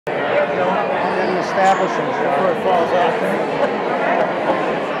establishing, Before it falls off.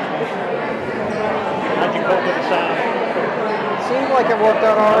 How'd you cope with the sound? Seemed like it worked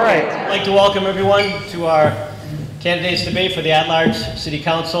out all right. I'd like to welcome everyone to our candidates debate for the at-large City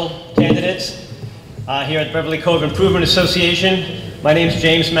Council candidates here at Beverly Cove Improvement Association. My name is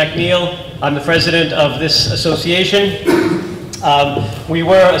James McNeil. I'm the president of this association. We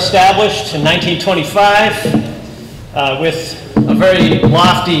were established in 1925 with a very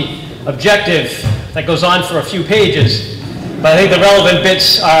lofty objective that goes on for a few pages, but I think the relevant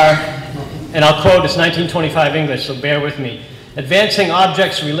bits are, and I'll quote, it's 1925 English, so bear with me. Advancing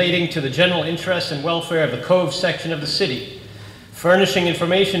objects relating to the general interest and welfare of the Cove section of the city, furnishing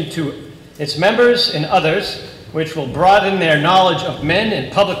information to its members and others which will broaden their knowledge of men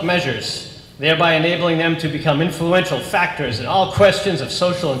and public measures, thereby enabling them to become influential factors in all questions of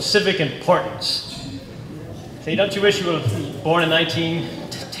social and civic importance. See, don't you wish you were born in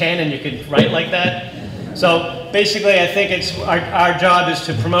 1910 and you could write like that? So basically, I think it's our job is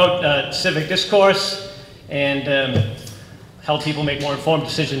to promote civic discourse and help people make more informed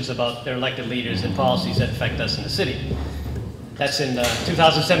decisions about their elected leaders and policies that affect us in the city. That's in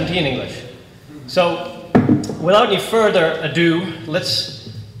 2017 English. So without any further ado,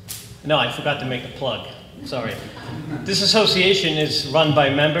 no, I forgot to make a plug, sorry. This association is run by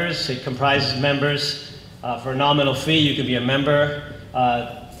members. It comprises members. For a nominal fee, you can be a member.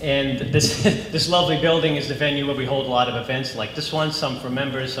 And this lovely building is the venue where we hold a lot of events like this one, some for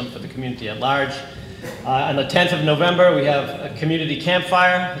members, some for the community at large. On the 10th of November, we have a community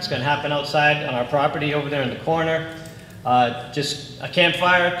campfire. It's going to happen outside on our property over there in the corner. Just a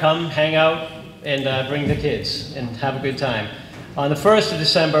campfire, come, hang out, and bring the kids and have a good time. On the 1st of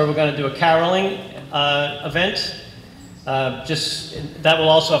December, we're going to do a caroling event. That will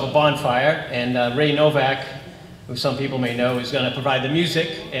also have a bonfire, and Ray Novak, who some people may know, is going to provide the music,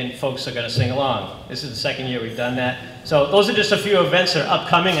 and folks are going to sing along. This is the second year we've done that. So those are just a few events that are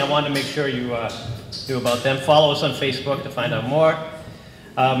upcoming. I wanted to make sure you knew about them. Follow us on Facebook to find out more.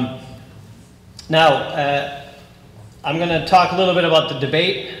 Now, I'm going to talk a little bit about the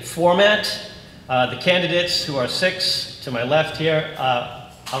debate format. The candidates, who are 6 to my left here, are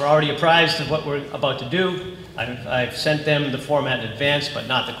already apprised of what we're about to do. I've sent them the format in advance, but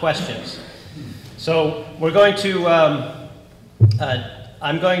not the questions. So we're going to,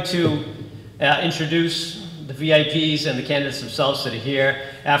 I'm going to introduce the VIPs and the candidates themselves that are here.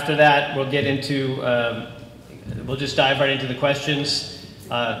 After that, we'll get into, we'll just dive right into the questions.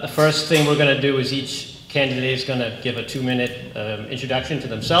 The first thing we're going to do is each candidate is going to give a 2-minute introduction to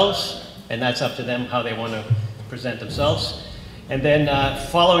themselves, and that's up to them how they want to present themselves. And then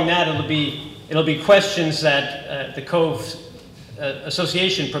following that, it'll be questions that the Cove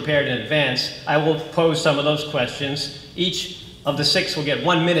Association prepared in advance. I will pose some of those questions. Each of the 6 will get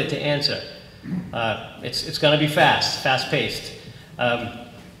 1 minute to answer. It's going to be fast-paced.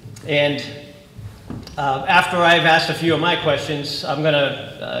 And after I've asked a few of my questions, I'm going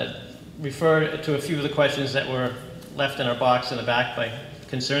to refer to a few of the questions that were left in our box in the back by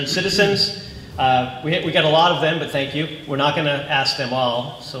concerned citizens. We got a lot of them, but thank you. We're not going to ask them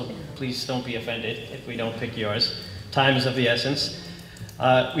all, so please don't be offended if we don't pick yours. Time is of the essence.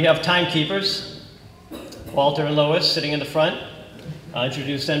 We have timekeepers, Walter and Lois, sitting in the front. I'll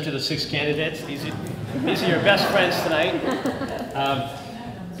introduce them to the 6 candidates. These are your best friends tonight.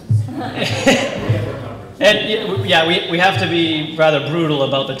 And yeah, we have to be rather brutal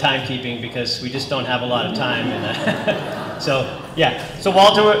about the timekeeping because we just don't have a lot of time. And, so yeah, so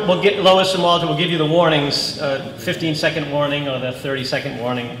Lois and Walter will give you the warnings, 15-second warning or the 30-second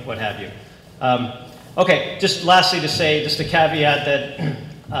warning, what have you. Okay, just lastly to say, just a caveat that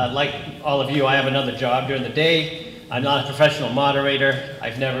like all of you, I have another job during the day. I'm not a professional moderator.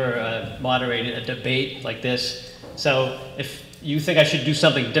 I've never moderated a debate like this. So if you think I should do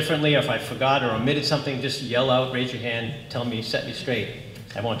something differently, or if I forgot or omitted something, just yell out, raise your hand, tell me, set me straight.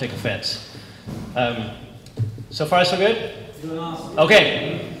 I won't take offense. So far, so good? Doing awesome.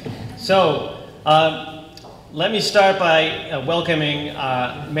 Okay. So let me start by welcoming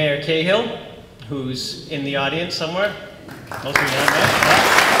Mayor Cahill, who's in the audience somewhere. Most of you know him,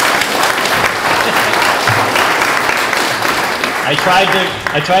 I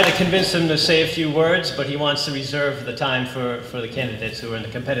tried to convince him to say a few words, but he wants to reserve the time for the candidates who are in the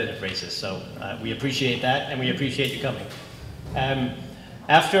competitive races. So we appreciate that, and we appreciate you coming.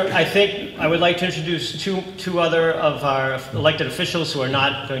 I think I would like to introduce two other of our elected officials who are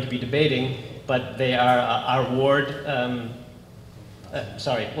not going to be debating, but they are our ward.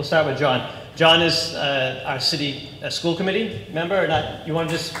 Sorry, we'll start with John. John is our city school committee member, or not? You want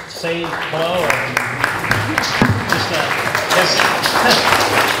to just say hello? Or just,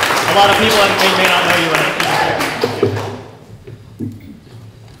 a lot of people may not know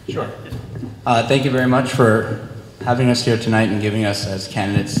you. Sure. Thank you very much for having us here tonight and giving us as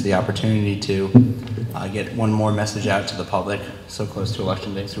candidates the opportunity to get one more message out to the public so close to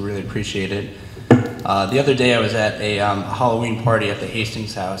Election Day, so we really appreciate it. The other day I was at a Halloween party at the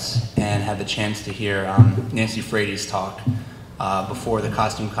Hastings House and had the chance to hear Nancy Frady's talk before the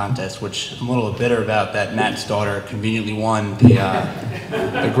costume contest, which I'm a little bitter about that Matt's daughter conveniently won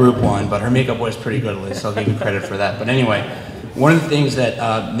the group one, but her makeup was pretty good, Liz, so I'll give you credit for that. But anyway, one of the things that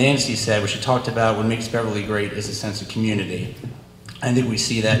Nancy said, which she talked about what makes Beverly great, is a sense of community. I think we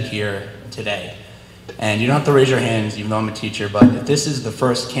see that here today. And you don't have to raise your hands, even though I'm a teacher, but if this is the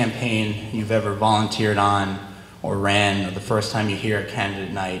first campaign you've ever volunteered on or ran, or the first time you hear a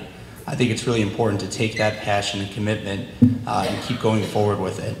candidate night, I think it's really important to take that passion and commitment and keep going forward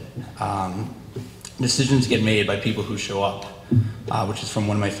with it. Decisions get made by people who show up, which is from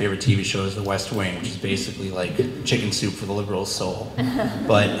one of my favorite TV shows, The West Wing, which is basically like chicken soup for the liberal soul.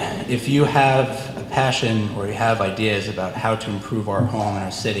 But if you have a passion or you have ideas about how to improve our home and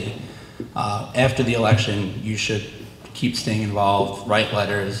our city, after the election, you should keep staying involved, write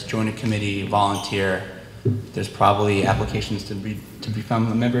letters, join a committee, volunteer. There's probably applications to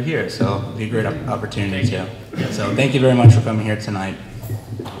become a member here, so it'll be a great opportunity too. So thank you very much for coming here tonight.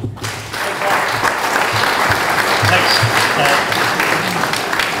 Thanks.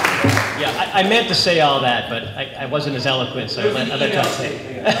 Yeah, I meant to say all that, but I wasn't as eloquent, so I let John say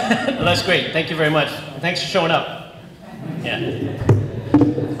it. Well, that's great. Thank you very much. Thanks for showing up. Yeah.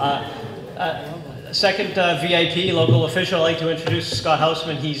 Second VIP, local official, I'd like to introduce Scott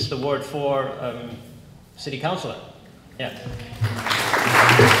Hausman. He's the Ward 4 City Councilor. Yeah.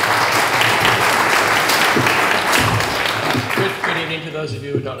 Good evening to those of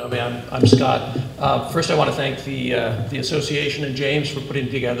you who don't know me. I'm Scott. First, I want to thank the association and James for putting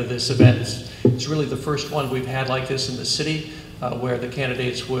together this event. It's really the first one we've had like this in the city, where the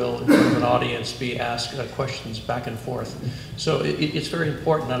candidates will, in front of an audience, be asked questions back and forth. So it's very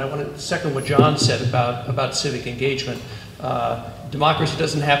important, and I want to second what John said about civic engagement. Democracy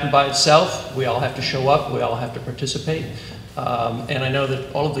doesn't happen by itself. We all have to show up. We all have to participate. And I know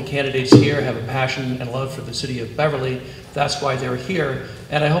that all of the candidates here have a passion and love for the city of Beverly. That's why they're here.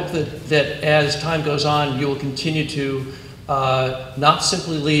 And I hope that as time goes on, you will continue to not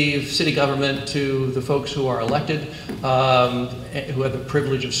simply leave city government to the folks who are elected, who have the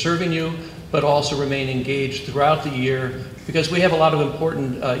privilege of serving you, but also remain engaged throughout the year, because we have a lot of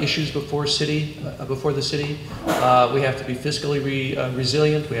important issues before the city. We have to be fiscally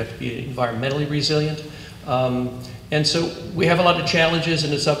resilient. We have to be environmentally resilient. And so we have a lot of challenges,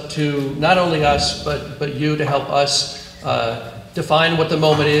 and it's up to not only us, but you to help us define what the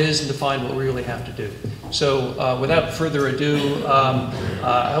moment is and define what we really have to do. So without further ado,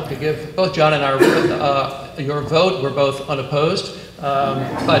 I hope to give both John and I your vote. We're both unopposed,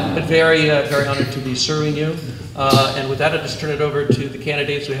 but very honored to be serving you. And with that, I'll just turn it over to the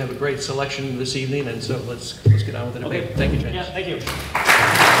candidates. We have a great selection this evening, and so let's get on with the debate. Okay. Thank you, James. Yeah, thank you.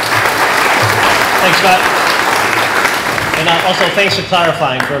 Thanks, Scott. And also, thanks for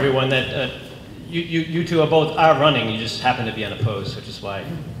clarifying for everyone that you two are both running. You just happen to be unopposed, which is why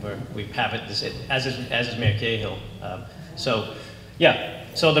we have it as is Mayor Cahill. So, yeah.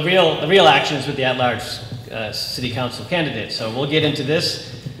 So the real action is with the at-large city council candidates. So we'll get into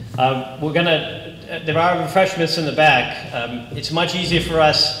this. There are refreshments in the back. It's much easier for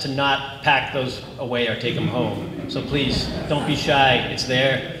us to not pack those away or take them home. So please don't be shy. It's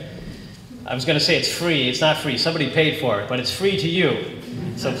there. I was going to say it's free. It's not free. Somebody paid for it, but it's free to you.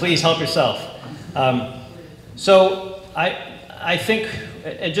 So please help yourself. So I think,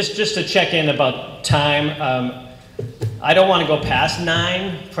 just to check in about time, I don't want to go past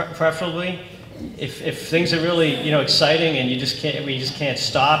 9, preferably. If things are really exciting and we just can't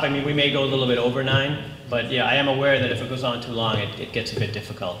stop. I mean, we may go a little bit over 9, but yeah, I am aware that if it goes on too long, it gets a bit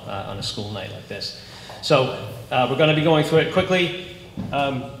difficult on a school night like this. So we're going to be going through it quickly.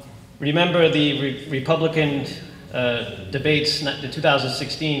 Remember the Republican debates, the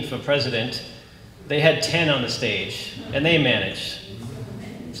 2016 for president. They had 10 on the stage, and they managed.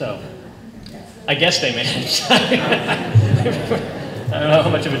 So, I guess they managed. I don't know how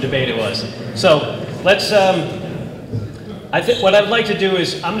much of a debate it was. So, let's, I think what I'd like to do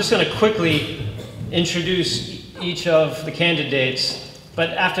is, I'm just going to quickly introduce each of the candidates,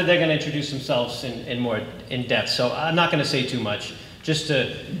 but after they're going to introduce themselves in more in depth. So, I'm not going to say too much.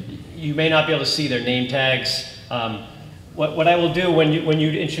 You may not be able to see their name tags. What I will do when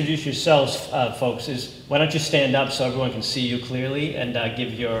you introduce yourselves, folks, is why don't you stand up so everyone can see you clearly and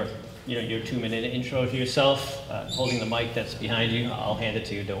give your your 2-minute intro to yourself, holding the mic that's behind you. I'll hand it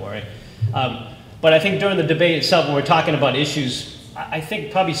to you, don't worry. But I think during the debate itself, when we're talking about issues, I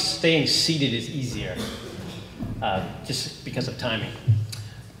think probably staying seated is easier, just because of timing.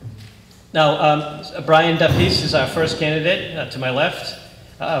 Now, Brian Dapis is our first candidate to my left.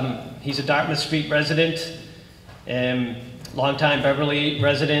 He's a Dartmouth Street resident, longtime Beverly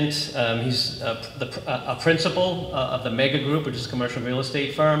resident. He's a principal of the Mega Group, which is a commercial real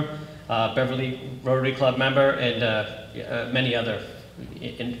estate firm, Beverly Rotary Club member, and many other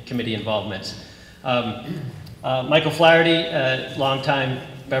committee involvements. Michael Flaherty, longtime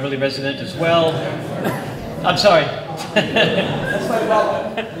Beverly resident as well. I'm sorry. That's my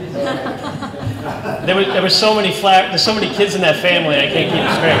problem. There were so many there's so many kids in that family, I can't keep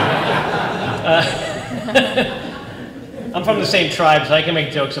it straight. I'm from the same tribe, so I can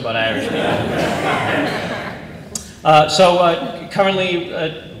make jokes about Irish people. Currently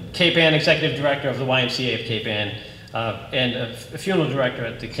Cape Ann Executive Director of the YMCA of Cape Ann, and a funeral director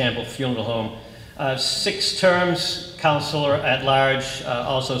at the Campbell Funeral Home. 6 terms, Councilor-At-Large,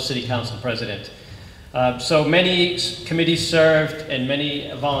 also City Council President. So many committees served and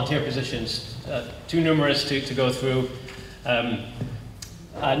many volunteer positions, too numerous to go through.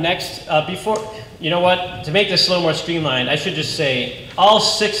 Next, you know what, to make this a little more streamlined, I should just say all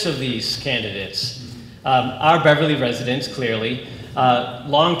 6 of these candidates are Beverly residents, clearly,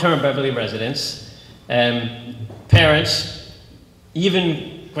 long-term Beverly residents, parents,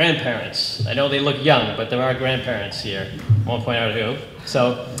 even grandparents. I know they look young, but there are grandparents here. Won't point out who.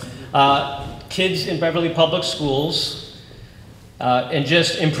 So, kids in Beverly Public Schools, and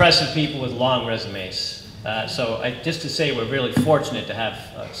just impressive people with long resumes. Just to say, we're really fortunate to have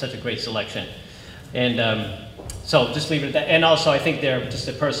such a great selection. And so just leave it at that. And also, I think their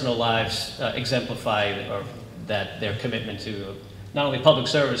personal lives exemplify their commitment to not only public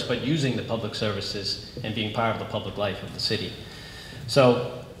service, but using the public services and being part of the public life of the city.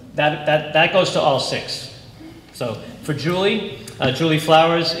 So that goes to all 6. So for Julie, Julie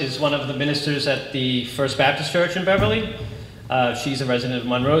Flowers is one of the ministers at the First Baptist Church in Beverly. She's a resident of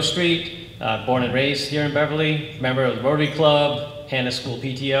Monroe Street, born and raised here in Beverly, member of the Rotary Club, Hannah School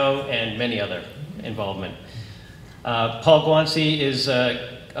PTO, and many other involvement. Paul Guanci is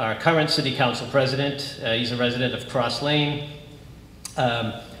our current City Council President. He's a resident of Cross Lane.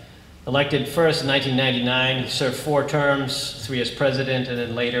 Elected first in 1999, he served 4 terms, 3 as president, and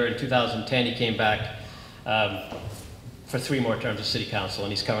then later in 2010 he came back for 3 more terms as city council,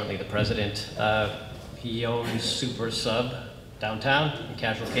 and he's currently the president. He owns Super Sub downtown and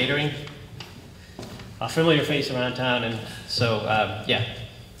Casual Catering. A familiar face around town, and so yeah.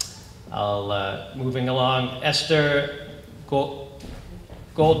 Moving along, Esther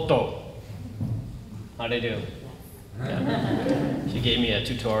Goto. How'd I do? Yeah. She gave me a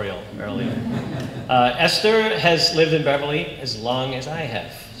tutorial earlier. Esther has lived in Beverly as long as I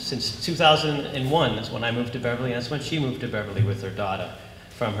have. Since 2001 is when I moved to Beverly, and that's when she moved to Beverly with her daughter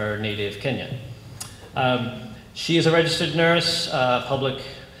from her native Kenya. She is a registered nurse, public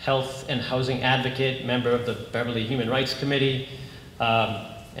health and housing advocate, member of the Beverly Human Rights Committee,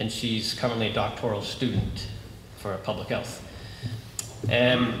 and she's currently a doctoral student for public health.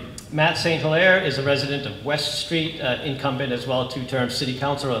 Matt St. Hilaire is a resident of West Street, incumbent as well, 2-term city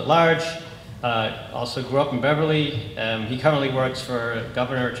councilor at large. Also grew up in Beverly. He currently works for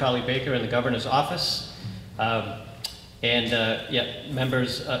Governor Charlie Baker in the governor's office. Yeah,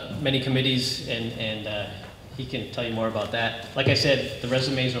 members, many committees, and he can tell you more about that. Like I said, the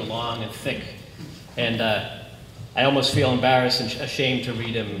resumes are long and thick, and I almost feel embarrassed and ashamed to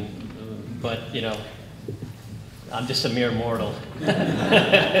read them, but you know, I'm just a mere mortal.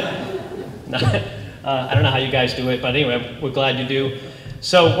 I don't know how you guys do it, but anyway, we're glad you do.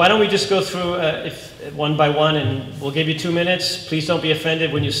 So why don't we just go through one by one, and we'll give you 2 minutes. Please don't be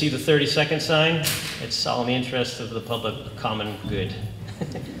offended when you see the 30-second sign. It's all in the interest of the public common good.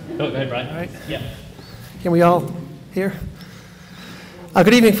 Go ahead, Brian. All right. Yeah. Can we all hear?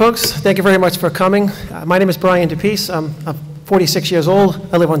 Good evening, folks. Thank you very much for coming. My name is Brian DePeace. I'm 46 years old.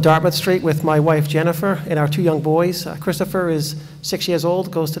 I live on Dartmouth Street with my wife, Jennifer, and our 2 young boys. Christopher is 6 years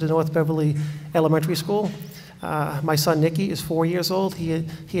old, goes to the North Beverly Elementary School. My son, Nicky, is 4 years old. He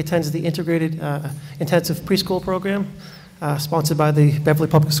attends the Integrated Intensive Preschool Program, sponsored by the Beverly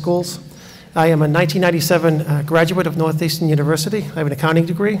Public Schools. I am a 1997 graduate of Northeastern University. I have an accounting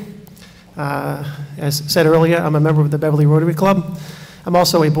degree. As said earlier, I'm a member of the Beverly Rotary Club. I'm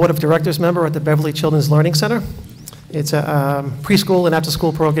also a Board of Directors member at the Beverly Children's Learning Center. It's a preschool and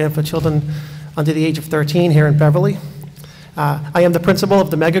after-school program for children under the age of 13 here in Beverly. I am the principal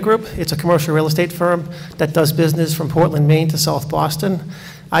of the Mega Group. It's a commercial real estate firm that does business from Portland, Maine to South Boston.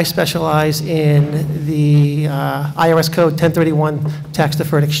 I specialize in the IRS Code 1031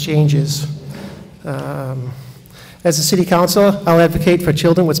 tax-deferred exchanges. As a city councilor, I'll advocate for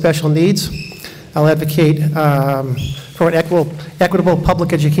children with special needs. I'll advocate for an equitable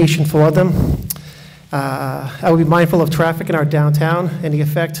public education for them. I will be mindful of traffic in our downtown and the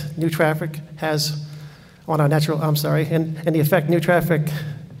effect new traffic has on our natural, and the effect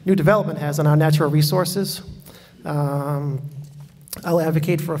new development has on our natural resources. I'll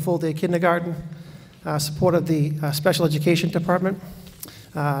advocate for a full-day kindergarten, support of the special education department.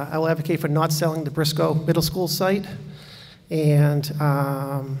 I will advocate for not selling the Briscoe Middle School site, and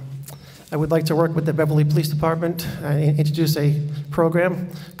I would like to work with the Beverly Police Department and introduce a program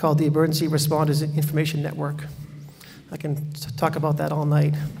called the Emergency Responders Information Network. I can talk about that all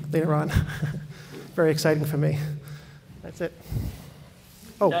night later on. Very exciting for me. That's it.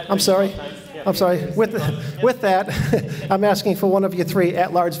 Oh, I'm sorry. I'm sorry. With that, I'm asking for one of your 3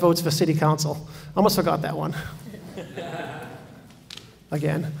 at-large votes for City Council. Almost forgot that one.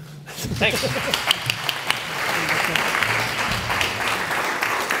 Again. Thanks.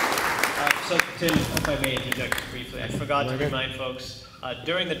 So, Tim, if I may interject briefly, I forgot to remind folks,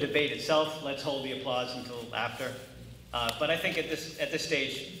 during the debate itself, let's hold the applause until after. But I think at this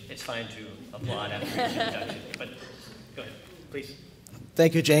stage, it's fine to applaud after each introduction. But go ahead, please.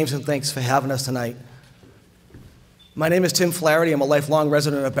 Thank you, James, and thanks for having us tonight. My name is Tim Flaherty. I'm a lifelong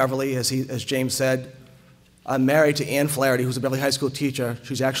resident of Beverly, as James said. I'm married to Ann Flaherty, who's a Beverly High School teacher.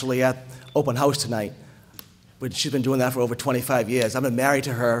 She's actually at open house tonight, but she's been doing that for over 25 years. I've been married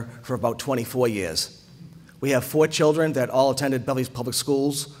to her for about 24 years. We have 4 children that all attended Beverly's public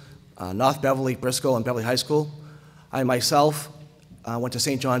schools, North Beverly, Briscoe, and Beverly High School. I myself went to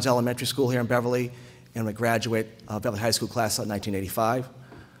St. John's Elementary School here in Beverly, and I'm a graduate of Beverly High School class of 1985.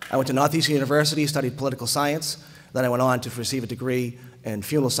 I went to Northeastern University, studied political science. Then I went on to receive a degree in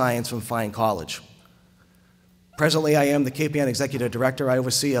funeral science from Fine College. Presently, I am the KPN Executive Director. I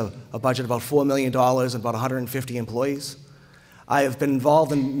oversee a budget of about $4 million and about 150 employees. I have been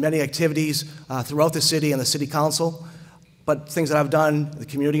involved in many activities throughout the city and the City Council, but things that I've done, the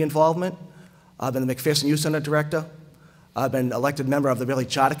community involvement. I've been the McPherson Youth Center Director. I've been elected member of the Beverly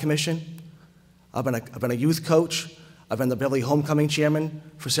Charter Commission. I've been a youth coach. I've been the Beverly Homecoming Chairman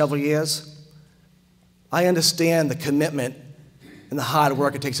for several years. I understand the commitment and the hard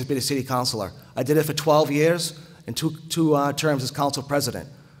work it takes to be a city councilor. I did it for 12 years and two terms as council president.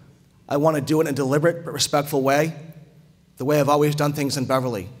 I want to do it in a deliberate but respectful way, the way I've always done things in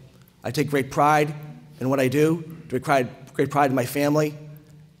Beverly. I take great pride in what I do, great pride in my family.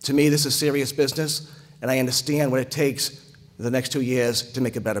 To me, this is serious business, and I understand what it takes the next 2 years to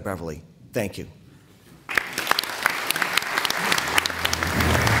make a better Beverly. Thank you.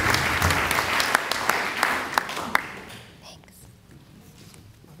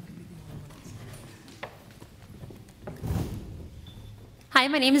 Hi,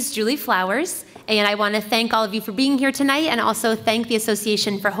 my name is Julie Flowers, and I want to thank all of you for being here tonight and also thank the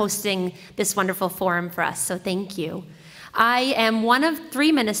association for hosting this wonderful forum for us, so thank you. I am one of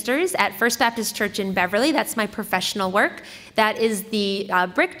 3 ministers at First Baptist Church in Beverly. That's my professional work. That is the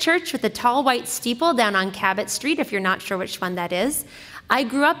brick church with the tall white steeple down on Cabot Street, if you're not sure which one that is. I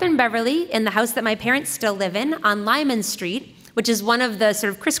grew up in Beverly in the house that my parents still live in on Lyman Street, which is one of the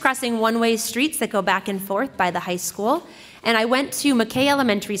sort of crisscrossing one-way streets that go back and forth by the high school. And I went to McKay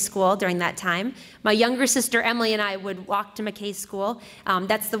Elementary School during that time. My younger sister Emily and I would walk to McKay School.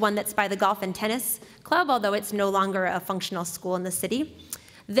 That's the one that's by the golf and tennis club, although it's no longer a functional school in the city.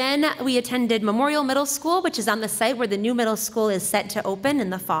 Then we attended Memorial Middle School, which is on the site where the new middle school is set to open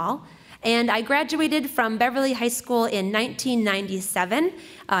in the fall. And I graduated from Beverly High School in 1997.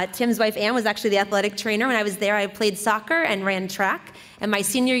 Tim's wife, Ann, was actually the athletic trainer. When I was there, I played soccer and ran track. And my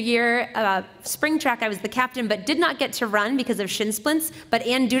senior year, spring track, I was the captain, but did not get to run because of shin splints. But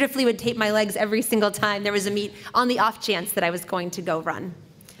Ann dutifully would tape my legs every single time there was a meet on the off chance that I was going to go run.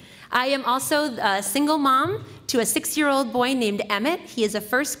 I am also a single mom to a 6-year-old boy named Emmett. He is a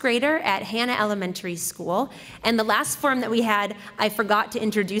first grader at Hannah Elementary School. And the last forum that we had, I forgot to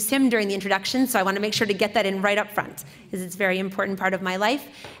introduce him during the introduction, so I want to make sure to get that in right up front, because it's a very important part of my life.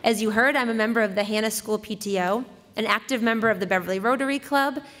 As you heard, I'm a member of the Hannah School PTO, an active member of the Beverly Rotary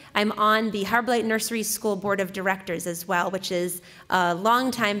Club. I'm on the Harblight Nursery School Board of Directors as well, which is a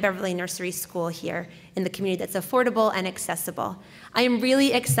longtime Beverly nursery school here in the community that's affordable and accessible. I am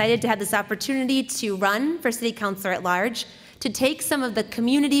really excited to have this opportunity to run for City Councilor at Large. to take some of the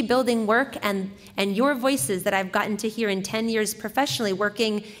community building work and your voices that I've gotten to hear in 10 years professionally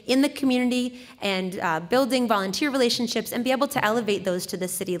working in the community and building volunteer relationships and be able to elevate those to the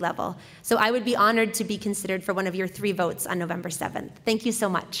city level. So I would be honored to be considered for one of your 3 votes on November 7th. Thank you so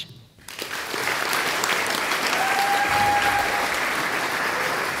much.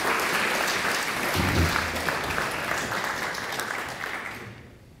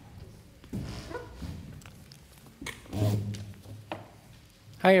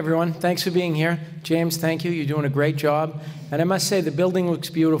 Hi, everyone. Thanks for being here. James, thank you. You're doing a great job. And I must say, the building looks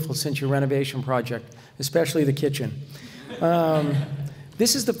beautiful since your renovation project, especially the kitchen.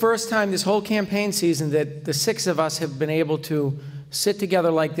 This is the first time this whole campaign season that the 6 of us have been able to sit together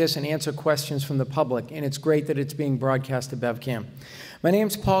like this and answer questions from the public, and it's great that it's being broadcast to BevCam. My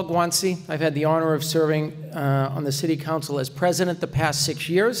name's Paul Guanci. I've had the honor of serving on the City Council as president the past 6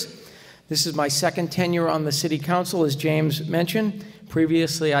 years. This is my second tenure on the City Council, as James mentioned.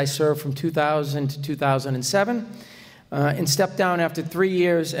 Previously, I served from 2000 to 2007 and stepped down after 3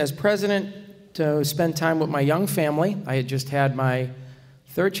 years as president to spend time with my young family. I had just had my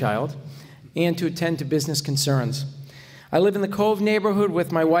 3rd child, and to attend to business concerns. I live in the Cove neighborhood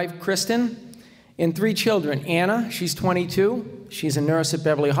with my wife, Kristen, and 3 children. Anna, she's 22. She's a nurse at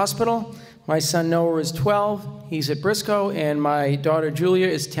Beverly Hospital. My son Noah is 12. He's at Briscoe. And my daughter Julia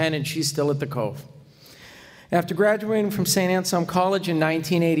is 10, and she's still at the Cove. After graduating from St. Anselm College in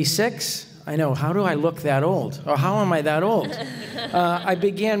 1986, I know, how do I look that old? Or how am I that old? I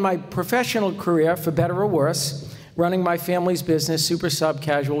began my professional career, for better or worse, running my family's business, Super Sub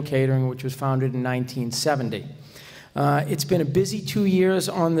Casual Catering, which was founded in 1970. It's been a busy 2 years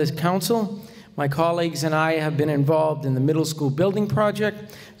on the council. My colleagues and I have been involved in the middle school building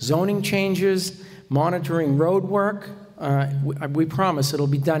project, zoning changes, monitoring road work. We promise it'll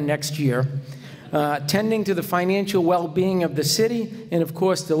be done next year. Tending to the financial well-being of the city, and of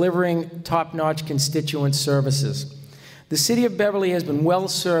course, delivering top-notch constituent services. The City of Beverly has been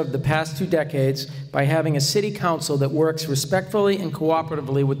well-served the past 2 decades by having a city council that works respectfully and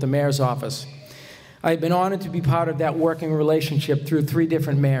cooperatively with the mayor's office. I've been honored to be part of that working relationship through 3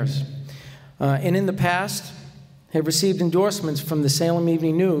 different mayors. And in the past, have received endorsements from the Salem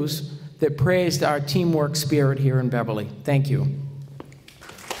Evening News that praised our teamwork spirit here in Beverly. Thank you.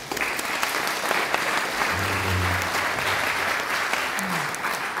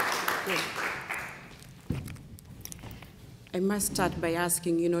 I must start by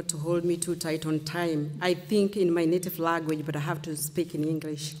asking you not to hold me too tight on time. I think in my native language, but I have to speak in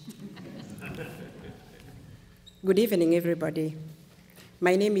English. Good evening, everybody.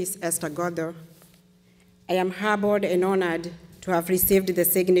 My name is Esther Godder. I am humbled and honored to have received the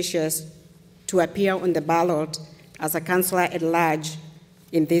signatures to appear on the ballot as a councilor-at-large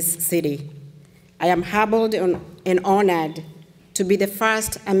in this city. I am humbled and honored to be the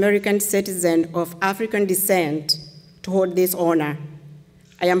first American citizen of African descent to hold this honor.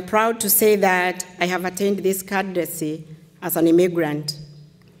 I am proud to say that I have attained this candidacy as an immigrant.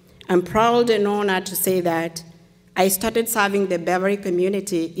 I'm proud and honored to say that I started serving the Beverly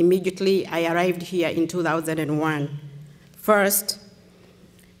community immediately I arrived here in 2001. First,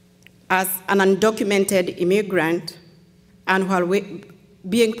 as an undocumented immigrant, and while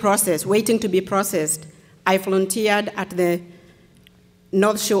waiting to be processed, I volunteered at the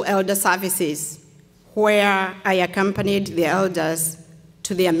North Shore Elder Services, where I accompanied the elders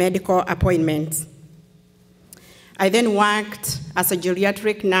to their medical appointments. I then worked as a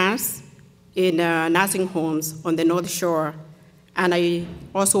geriatric nurse in nursing homes on the North Shore, and I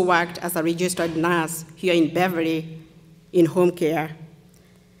also worked as a registered nurse here in Beverly in home care.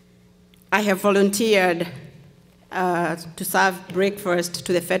 I have volunteered to serve breakfast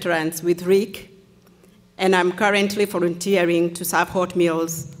to the veterans with Rick, and I'm currently volunteering to serve hot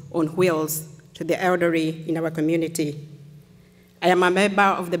meals on wheels to the elderly in our community. I am a member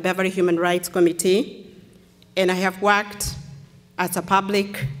of the Beverly Human Rights Committee, and I have worked as a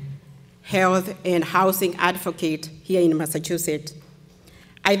public health and housing advocate here in Massachusetts.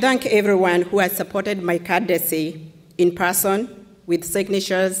 I thank everyone who has supported my candidacy in person, with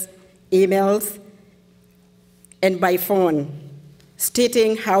signatures, emails, and by phone,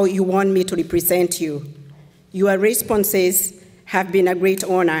 stating how you want me to represent you. Your responses have been a great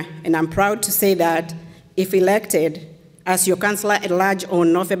honor, and I'm proud to say that if elected as your councilor-at-large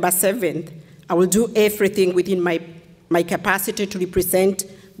on November 7th, I will do everything within my capacity to represent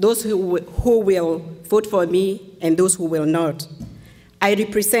those who will vote for me and those who will not. I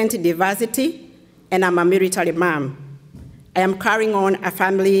represent diversity, and I'm a military mom. I am carrying on a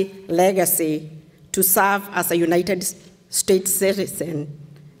family legacy to serve as a United States citizen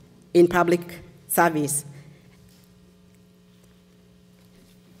in public service.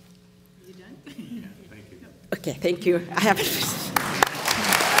 Okay, thank you. I have.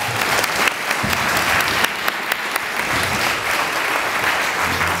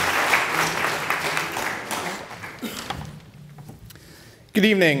 Good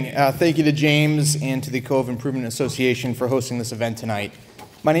evening. Thank you to James and to the Cove Improvement Association for hosting this event tonight.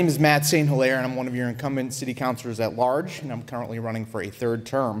 My name is Matt St. Hilaire, and I'm one of your incumbent city councilors at large, and I'm currently running for a third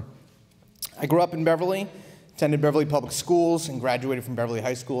term. I grew up in Beverly, attended Beverly Public Schools, and graduated from Beverly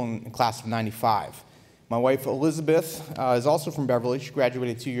High School in the class of '95. My wife, Elizabeth, is also from Beverly. She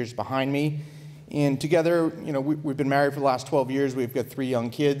graduated 2 years behind me. And together, we've been married for the last 12 years. We've got 3 young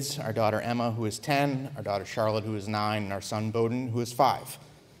kids, our daughter Emma, who is 10, our daughter Charlotte, who is 9, and our son Bowden, who is 5.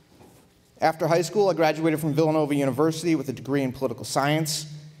 After high school, I graduated from Villanova University with a degree in political science,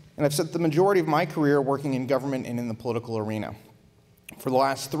 and I've spent the majority of my career working in government and in the political arena. For the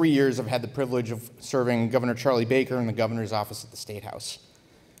last 3 years, I've had the privilege of serving Governor Charlie Baker in the governor's office at the State House.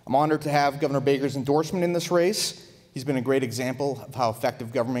 I'm honored to have Governor Baker's endorsement in this race. He's been a great example of how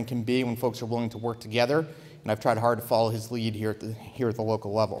effective government can be when folks are willing to work together, and I've tried hard to follow his lead here at the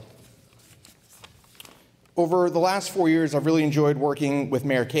local level. Over the last 4 years, I've really enjoyed working with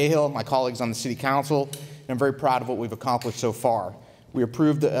Mayor Cahill, my colleagues on the City Council, and I'm very proud of what we've accomplished so far. We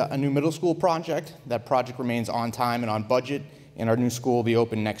approved a new middle school project. That project remains on time and on budget, and our new school will be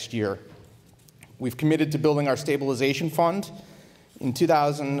open next year. We've committed to building our stabilization fund. In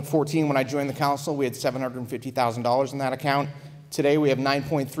 2014, when I joined the council, we had $750,000 in that account. Today, we have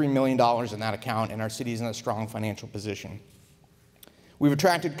 $9.3 million in that account, and our city is in a strong financial position. We've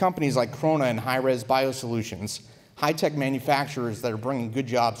attracted companies like Corona and High-Res Biosolutions, high-tech manufacturers that are bringing good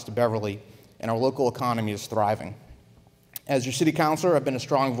jobs to Beverly, and our local economy is thriving. As your city councilor, I've been a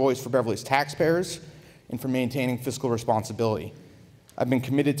strong voice for Beverly's taxpayers and for maintaining fiscal responsibility. I've been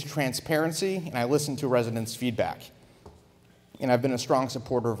committed to transparency, and I listen to residents' feedback. And I've been a strong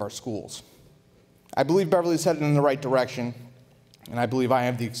supporter of our schools. I believe Beverly's headed in the right direction, and I believe I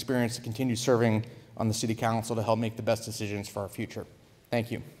have the experience to continue serving on the City Council to help make the best decisions for our future. Thank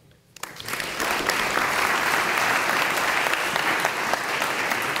you.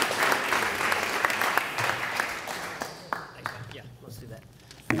 Yeah, let's do that.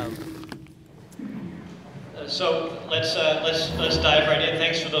 So let's dive right in.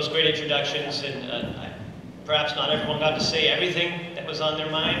 Thanks for those great introductions, and perhaps not everyone got to say everything that was on their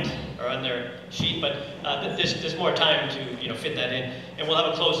mind or on their sheet, but there's more time to fit that in, and we'll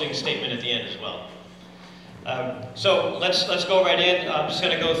have a closing statement at the end as well. So let's go right in. I'm just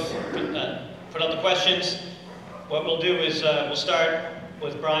going to go put out the questions. What we'll do is we'll start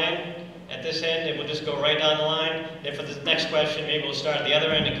with Brian at this end, and we'll just go right down the line. Then for the next question, maybe we'll start at the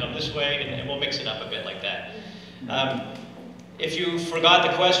other end and come this way, and we'll mix it up a bit like that. If you forgot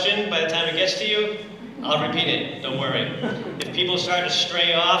the question by the time it gets to you, I'll repeat it, don't worry. If people start to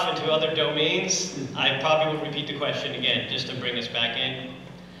stray off into other domains, I probably will repeat the question again, just to bring us back in,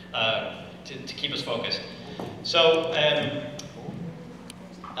 to keep us focused. So,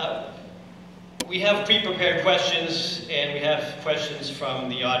 we have pre-prepared questions, and we have questions from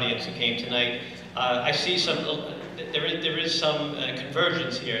the audience who came tonight. I see there is some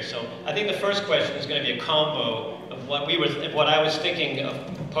convergence here, so I think the first question is going to be a combo of what I was thinking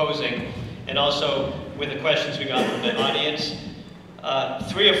of posing, and also with the questions we got from the audience.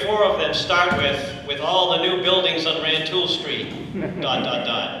 3 or 4 of them start with all the new buildings on Rantoul Street, ...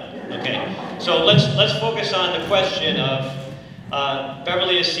 Okay, so let's focus on the question of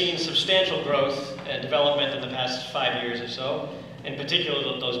Beverly has seen substantial growth and development in the past 5 years or so, in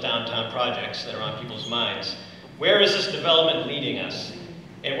particular those downtown projects that are on people's minds. Where is this development leading us?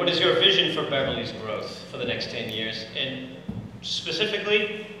 And what is your vision for Beverly's growth for the next 10 years? And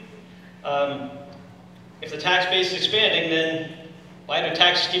specifically, if the tax base is expanding, then why do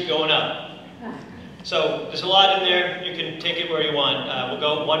taxes keep going up? So there's a lot in there. You can take it where you want. We'll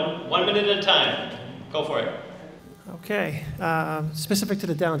go one minute at a time. Go for it. Okay. Specific to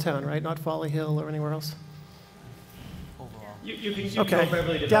the downtown, right? Not Folly Hill or anywhere else? You can okay. go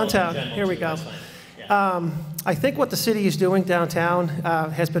Beverly downtown. Here we go. I think what the city is doing downtown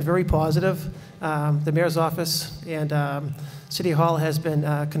has been very positive. The mayor's office and City Hall has been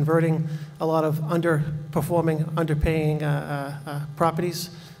converting a lot of underperforming, underpaying properties,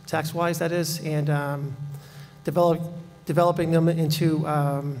 tax-wise that is, and developing them into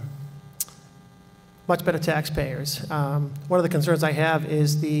much better taxpayers. One of the concerns I have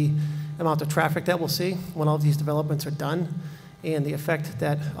is the amount of traffic that we'll see when all of these developments are done, and the effect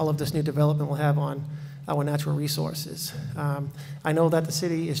that all of this new development will have on our natural resources. I know that the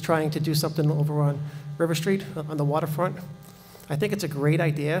city is trying to do something over on River Street on the waterfront. I think it's a great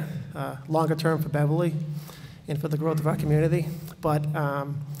idea, longer term for Beverly and for the growth of our community, but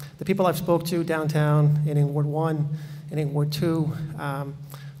The people I've spoke to downtown and in Ward 1 and in Ward 2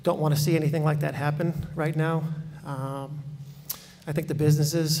 don't want to see anything like that happen right now. I think the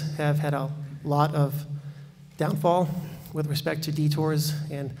businesses have had a lot of downfall with respect to detours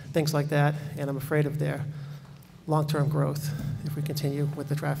and things like that, and I'm afraid of their long-term growth if we continue with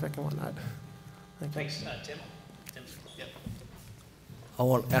the traffic and whatnot. Thanks, Tim. Yep. I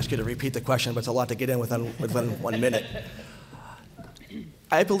won't ask you to repeat the question, but it's a lot to get in within 1 minute.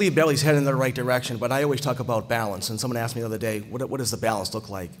 I believe Beverly's heading in the right direction, but I always talk about balance. And someone asked me the other day, what does the balance look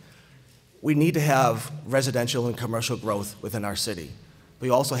like? We need to have residential and commercial growth within our city. We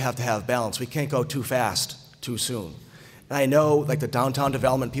also have to have balance. We can't go too fast, too soon. And I know, like the downtown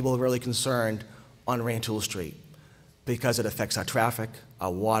development, people are really concerned on Rantoul Street because it affects our traffic,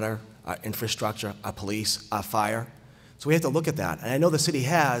 our water, our infrastructure, our police, our fire. So we have to look at that. And I know the city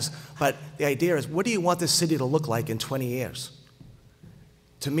has, but the idea is, what do you want this city to look like in 20 years?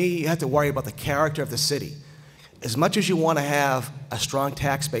 To me, you have to worry about the character of the city. As much as you want to have a strong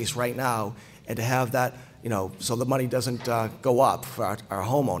tax base right now and to have that, so the money doesn't go up for our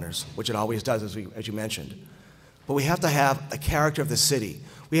homeowners, which it always does, as you mentioned. But we have to have the character of the city.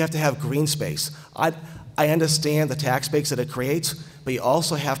 We have to have green space. I understand the tax base that it creates, but you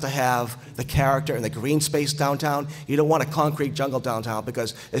also have to have the character and the green space downtown. You don't want a concrete jungle downtown,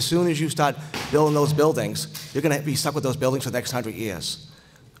 because as soon as you start building those buildings, you're going to be stuck with those buildings for the next 100 years.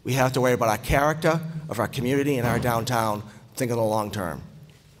 We have to worry about our character of our community and our downtown, think of the long term.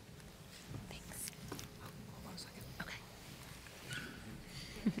 Thanks. Okay.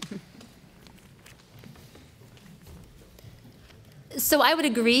 So I would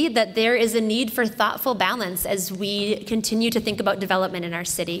agree that there is a need for thoughtful balance as we continue to think about development in our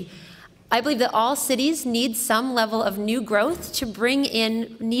city. I believe that all cities need some level of new growth to bring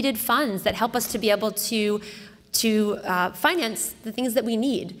in needed funds that help us to be able to finance the things that we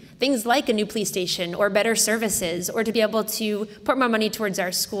need, things like a new police station or better services, or to be able to put more money towards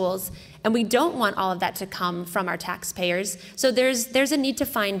our schools. And we don't want all of that to come from our taxpayers. So there's a need to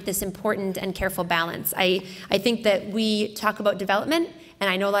find this important and careful balance. I think that we talk about development, and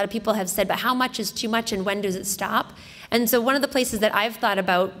I know a lot of people have said, but how much is too much and when does it stop? And so one of the places that I've thought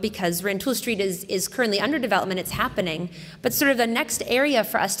about, because Rantoul Street is currently under development, it's happening, but sort of the next area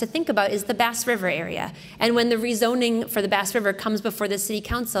for us to think about is the Bass River area. And when the rezoning for the Bass River comes before the City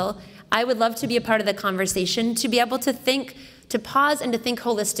Council, I would love to be a part of the conversation, to be able to think, to pause and to think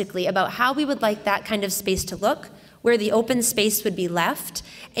holistically about how we would like that kind of space to look, where the open space would be left,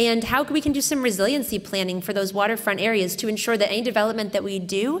 and how we can do some resiliency planning for those waterfront areas to ensure that any development that we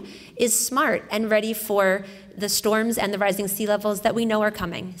do is smart and ready for the storms and the rising sea levels that we know are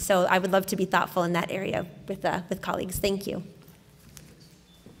coming. So I would love to be thoughtful in that area with colleagues. Thank you.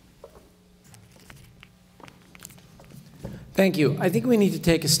 Thank you. I think we need to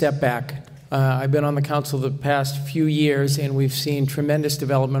take a step back. I've been on the council the past few years, and we've seen tremendous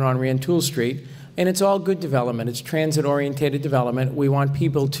development on Rantoul Street. And it's all good development. It's transit-oriented development. We want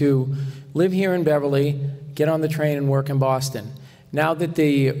people to live here in Beverly, get on the train, and work in Boston. Now that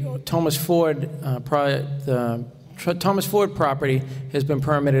the Thomas Ford property has been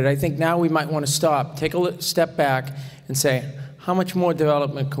permitted, I think now we might want to stop, take a step back, and say, how much more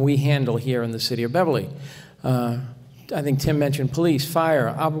development can we handle here in the city of Beverly? I think Tim mentioned police, fire,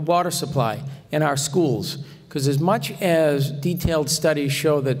 our water supply, and our schools. Because as much as detailed studies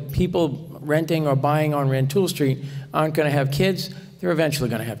show that people renting or buying on Rantoul Street aren't going to have kids, they're eventually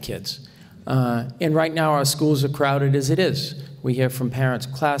going to have kids. And right now our schools are crowded as it is. We hear from parents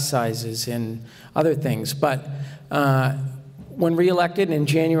class sizes and other things. But when reelected in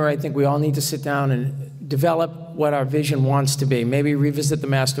January, I think we all need to sit down and develop what our vision wants to be. Maybe revisit the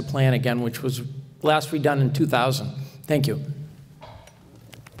master plan again, which was last redone in 2000. Thank you.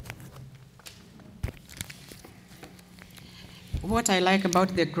 What I like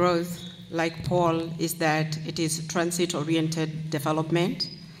about the growth, like Paul, is that it is transit-oriented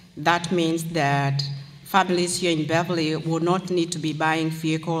development. That means that families here in Beverly will not need to be buying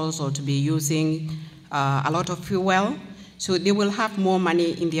vehicles or to be using a lot of fuel. So they will have more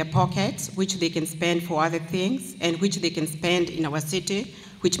money in their pockets, which they can spend for other things, and which they can spend in our city,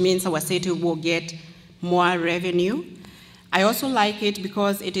 which means our city will get more revenue. I also like it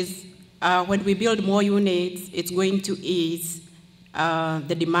because it is, when we build more units, it's going to ease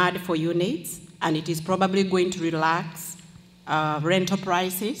the demand for units, and it is probably going to relax rental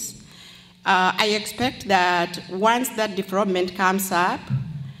prices. I expect that once that development comes up,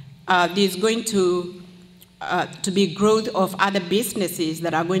 there's going to be growth of other businesses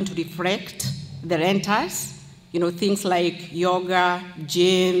that are going to reflect the renters, things like yoga,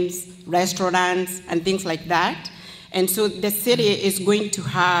 gyms, restaurants, and things like that. And so the city is going to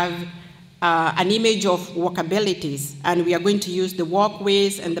have an image of walkabilities, and we are going to use the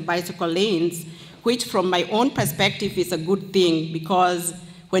walkways and the bicycle lanes, which from my own perspective is a good thing, because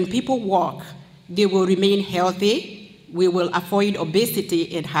when people walk, they will remain healthy, we will avoid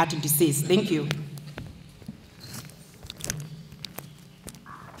obesity and heart disease. Thank you.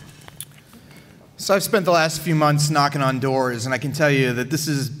 So I've spent the last few months knocking on doors, and I can tell you that this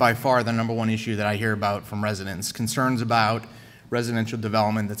is by far the #1 issue that I hear about from residents, concerns about residential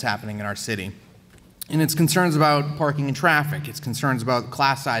development that's happening in our city. And it's concerns about parking and traffic, it's concerns about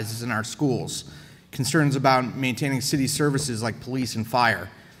class sizes in our schools, concerns about maintaining city services like police and fire.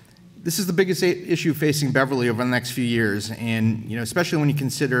 This is the biggest issue facing Beverly over the next few years, and especially when you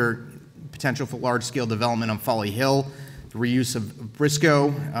consider potential for large-scale development on Folly Hill, the reuse of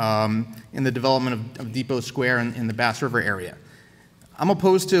Briscoe, and the development of Depot Square in the Bass River area. I'm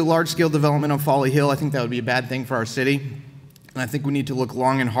opposed to large-scale development on Folly Hill. I think that would be a bad thing for our city. And I think we need to look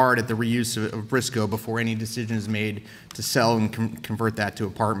long and hard at the reuse of Briscoe before any decision is made to sell and convert that to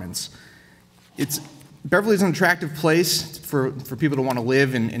apartments. Beverly's an attractive place for people to want to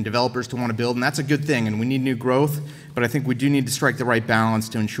live and developers to want to build, and that's a good thing, and we need new growth, but I think we do need to strike the right balance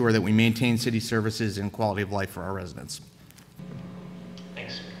to ensure that we maintain city services and quality of life for our residents.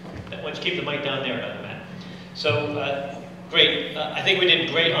 Thanks. Why don't you keep the mic down there, Matt? So, great. I think we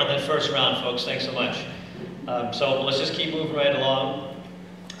did great on that first round, folks. Thanks so much. So let's just keep moving right along.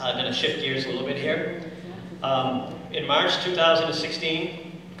 I'm going to shift gears a little bit here. In March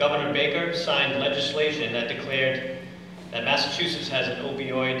 2016, Governor Baker signed legislation that declared that Massachusetts has an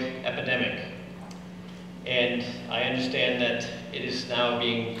opioid epidemic. And I understand that it is now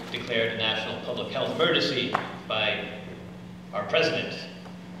being declared a national public health emergency by our president.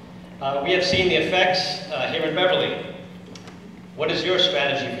 We have seen the effects here in Beverly. What is your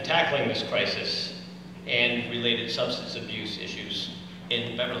strategy for tackling this crisis and related substance abuse issues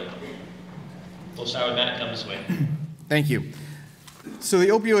in Beverly? We'll start with Matt, come this way. Thank you. So the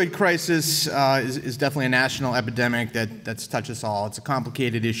opioid crisis is definitely a national epidemic that's touched us all. It's a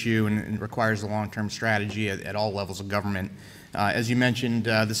complicated issue and requires a long-term strategy at all levels of government. As you mentioned,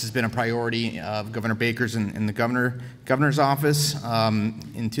 this has been a priority of Governor Baker's and the governor's office.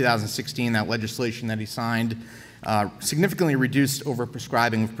 In 2016, that legislation that he signed significantly reduced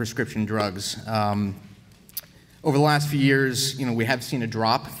overprescribing of prescription drugs. Over the last few years, we have seen a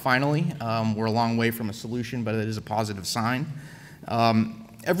drop, finally. We're a long way from a solution, but it is a positive sign.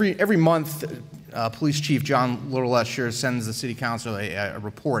 Every month, Police Chief John Littlesher sends the City Council a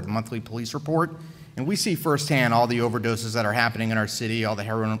report, a monthly police report, and we see firsthand all the overdoses that are happening in our city, all the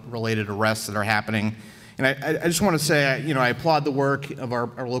heroin-related arrests that are happening. And I just want to say, I applaud the work of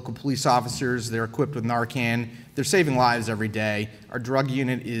our local police officers. They're equipped with Narcan. They're saving lives every day. Our drug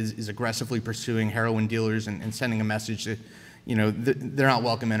unit is aggressively pursuing heroin dealers and sending a message that, they're not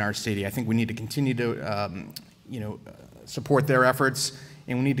welcome in our city. I think we need to continue to, support their efforts,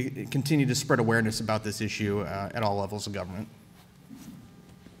 and we need to continue to spread awareness about this issue at all levels of government.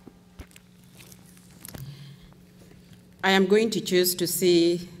 I am going to choose to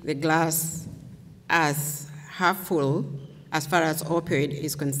see the glass as half full as far as opioid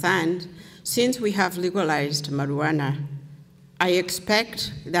is concerned. Since we have legalized marijuana, I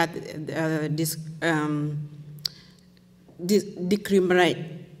expect that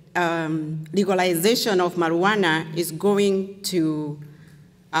legalization of marijuana is going to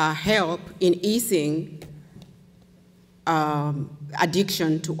help in easing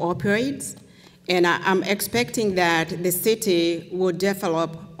addiction to opioids. And I'm expecting that the city will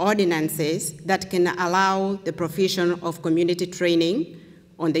develop ordinances that can allow the provision of community training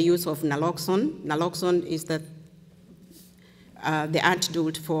on the use of naloxone. Naloxone is the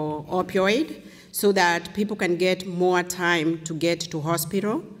antidote for opioid, so that people can get more time to get to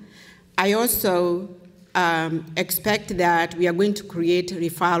hospital. I also expect that we are going to create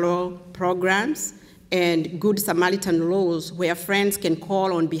referral programs and Good Samaritan laws where friends can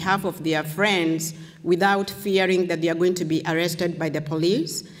call on behalf of their friends without fearing that they are going to be arrested by the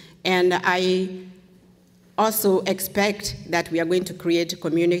police. And I also expect that we are going to create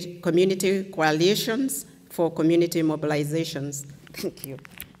community coalitions for community mobilizations. Thank you.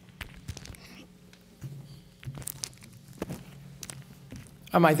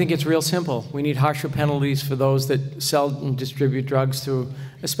 I think it's real simple. We need harsher penalties for those that sell and distribute drugs to,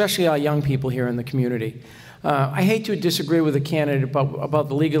 especially our young people here in the community. I hate to disagree with a candidate about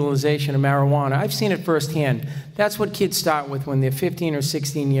the legalization of marijuana. I've seen it firsthand. That's what kids start with when they're 15 or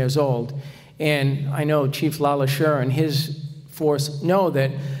 16 years old. And I know Chief Lalashur and his force know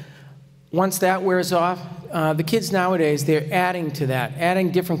that once that wears off, the kids nowadays, they're adding to that,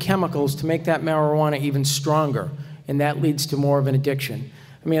 adding different chemicals to make that marijuana even stronger. and that leads to more of an addiction.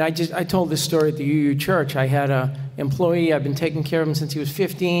 I mean, I told this story at the UU Church. I had an employee, I've been taking care of him since he was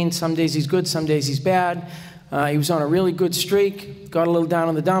 15. Some days he's good, some days he's bad. He was on a really good streak, got a little down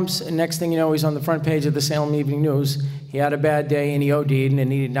in the dumps, and next thing you know, he's on the front page of the Salem Evening News. He had a bad day and he OD'd and it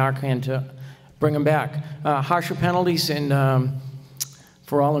needed Narcan to bring him back. Harsher penalties and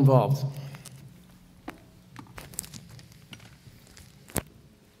for all involved.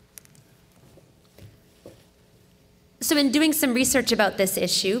 So in doing some research about this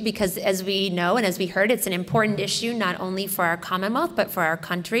issue, because as we know and as we heard, it's an important issue not only for our Commonwealth, but for our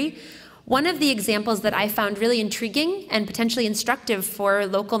country, one of the examples that I found really intriguing and potentially instructive for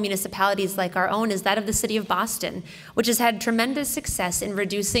local municipalities like our own is that of the city of Boston, which has had tremendous success in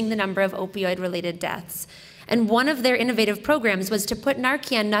reducing the number of opioid-related deaths. And one of their innovative programs was to put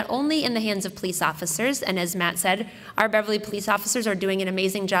Narcan not only in the hands of police officers, and as Matt said, our Beverly police officers are doing an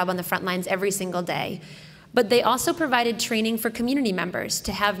amazing job on the front lines every single day, but they also provided training for community members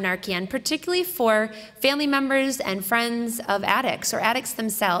to have Narcan, particularly for family members and friends of addicts or addicts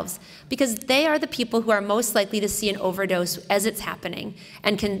themselves, because they are the people who are most likely to see an overdose as it's happening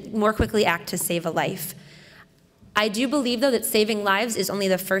and can more quickly act to save a life. I do believe, though, that saving lives is only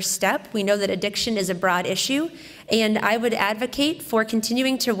the first step. We know that addiction is a broad issue, and I would advocate for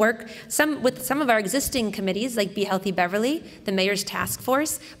continuing to work with some of our existing committees, like Be Healthy Beverly, the Mayor's Task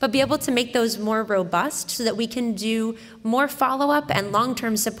Force, but be able to make those more robust so that we can do more follow-up and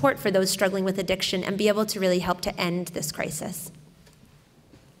long-term support for those struggling with addiction and be able to really help to end this crisis.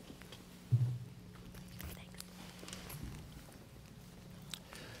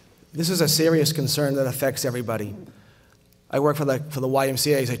 This is a serious concern that affects everybody. I work for the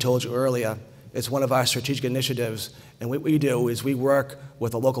YMCA, as I told you earlier. It's one of our strategic initiatives, and what we do is we work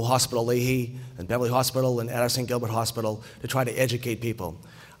with the local hospital, Leahy, and Beverly Hospital, and Addison Gilbert Hospital, to try to educate people.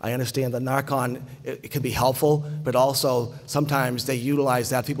 I understand that Narcan, it can be helpful, but also sometimes they utilize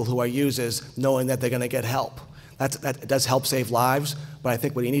that, people who are users, knowing that they're going to get help. That does help save lives, but I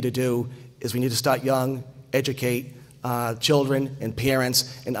think what you need to do is we need to start young, educate children and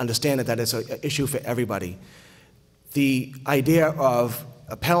parents, and understand that it's an issue for everybody. The idea of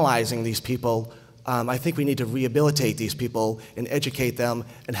penalizing these people, I think we need to rehabilitate these people and educate them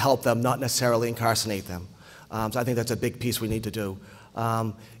and help them, not necessarily incarcerate them. So I think that's a big piece we need to do.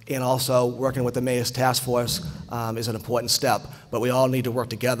 And also working with the Mayor's Task Force is an important step, but we all need to work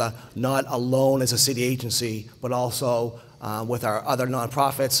together, not alone as a city agency, but also with our other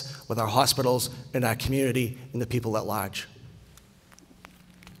nonprofits, with our hospitals, and our community, and the people at large.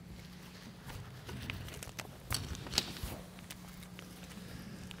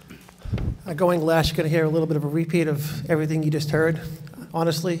 Going last, you're going to hear a little bit of a repeat of everything you just heard.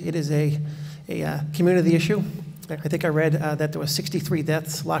 Honestly, it is a community issue. I think I read that there were 63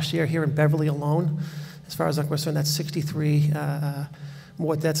 deaths last year here in Beverly alone. As far as I'm concerned, that's 63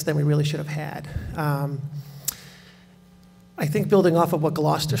 more deaths than we really should have had. I think building off of what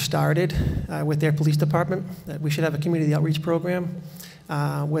Gloucester started with their police department, that we should have a community outreach program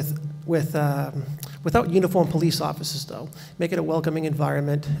without uniformed police officers, though. Make it a welcoming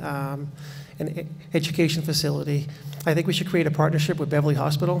environment, an education facility. I think we should create a partnership with Beverly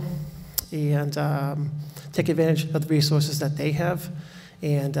Hospital and take advantage of the resources that they have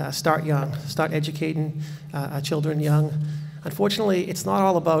and start young, start educating children young. Unfortunately, it's not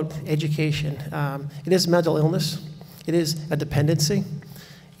all about education. It is mental illness. It is a dependency.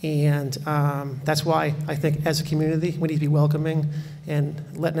 And that's why I think as a community, we need to be welcoming and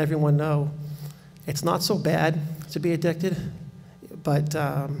letting everyone know it's not so bad to be addicted, but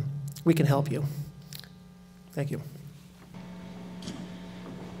we can help you. Thank you.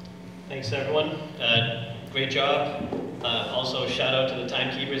 Thanks, everyone. Great job. Also, shout out to the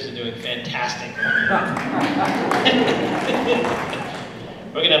timekeepers. They're doing fantastic.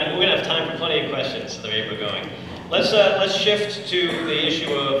 We're gonna have time for plenty of questions at the rate we're going. Let's shift to the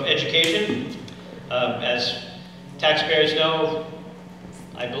issue of education. As taxpayers know,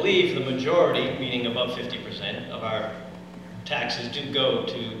 I believe the majority, meaning above 50% of our taxes, do go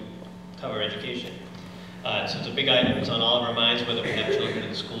to cover education. So it's a big item. It's on all of our minds, whether we have children in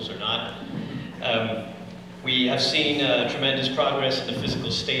the schools or not. We have seen tremendous progress in the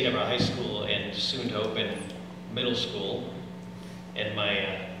physical state of our high school and soon to open middle school. And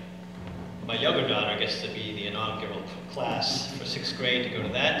my younger daughter gets to be the inaugural class for 6th grade to go to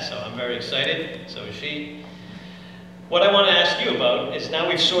that, so I'm very excited, so is she. What I want to ask you about is, now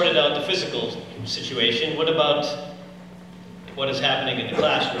we've sorted out the physical situation, what about what is happening in the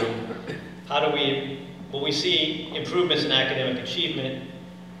classroom? Will we see improvements in academic achievement?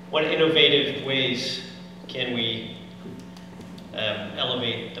 What innovative ways can we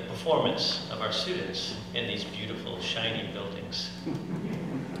elevate the performance of our students in these beautiful, shiny buildings?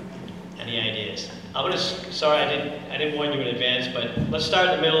 Any ideas? Sorry, I didn't warn you in advance, but let's start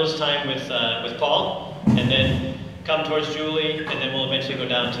in the middle this time with Paul, and then come towards Julie, and then we'll eventually go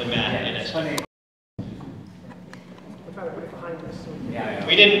down to Matt and Esther.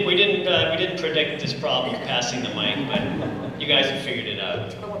 We didn't predict this problem passing the mic, but you guys have figured it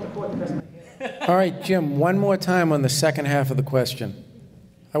out. All right, Jim, one more time on the second half of the question.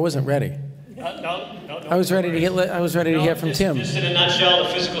 I wasn't ready. No. I was ready to hear from Tim. Just in a nutshell,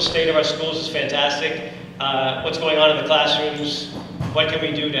 the physical state of our schools is fantastic. What's going on in the classrooms? What can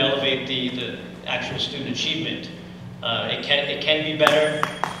we do to elevate the actual student achievement? It can be better.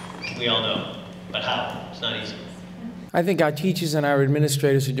 We all know, but how? It's not easy. I think our teachers and our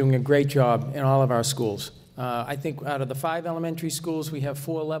administrators are doing a great job in all of our schools. I think out of the 5 elementary schools, we have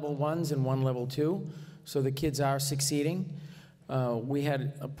 4 level 1s and 1 level 2, so the kids are succeeding. We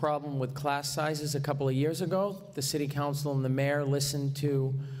had a problem with class sizes a couple of years ago. The city council and the mayor listened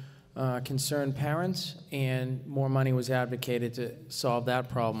to concerned parents, and more money was advocated to solve that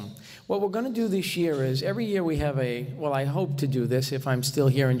problem. What we're going to do this year is, every year we have I hope to do this if I'm still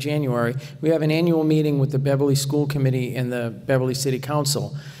here in January, we have an annual meeting with the Beverly School Committee and the Beverly City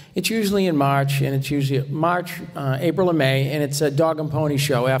Council. It's usually in March, and it's usually March, April, or May, and it's a dog and pony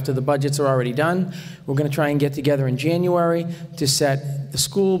show after the budgets are already done. We're going to try and get together in January to set the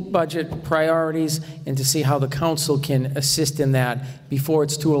school budget priorities and to see how the council can assist in that before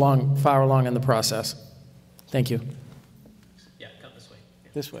it's far along in the process. Thank you. Yeah, come this way.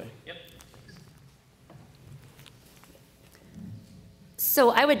 This way. Yep.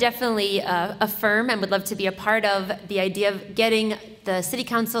 So I would definitely affirm and would love to be a part of the idea of getting the city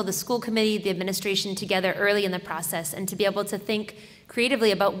council, the school committee, the administration together early in the process and to be able to think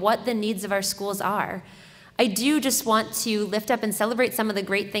creatively about what the needs of our schools are. I do just want to lift up and celebrate some of the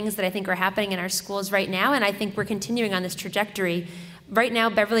great things that I think are happening in our schools right now, and I think we're continuing on this trajectory. Right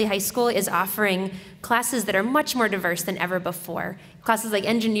now, Beverly High School is offering classes that are much more diverse than ever before. Classes like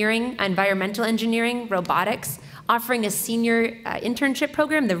engineering, environmental engineering, robotics, offering a senior internship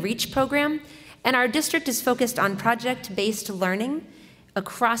program, the REACH program. And our district is focused on project-based learning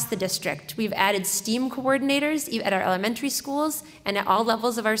across the district. We've added STEAM coordinators at our elementary schools and at all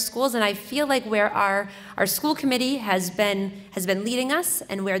levels of our schools, and I feel like where our school committee has been leading us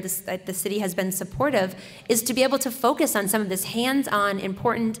and where the city has been supportive is to be able to focus on some of this hands-on,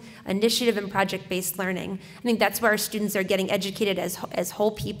 important initiative and project-based learning. I think that's where our students are getting educated as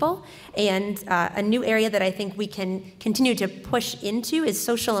whole people, and a new area that I think we can continue to push into is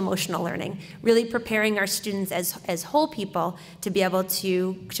social emotional learning, really preparing our students as whole people to be able to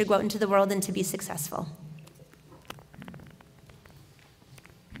go out into the world and to be successful.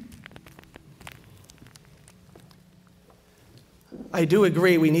 I do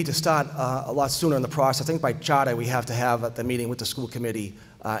agree we need to start a lot sooner in the process. I think by charter we have to have the meeting with the school committee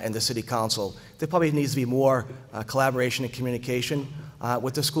and the city council. There probably needs to be more collaboration and communication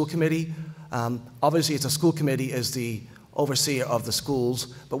with the school committee. Obviously, it's a school committee is the overseer of the schools,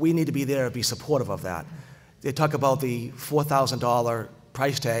 but we need to be there to be supportive of that. They talk about the $4,000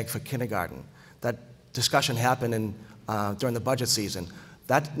 price tag for kindergarten. That discussion happened during the budget season.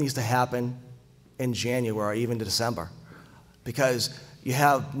 That needs to happen in January, even to December, because you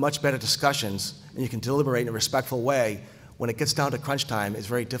have much better discussions and you can deliberate in a respectful way. When it gets down to crunch time, it's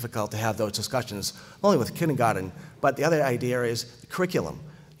very difficult to have those discussions, not only with kindergarten, but the other idea is the curriculum.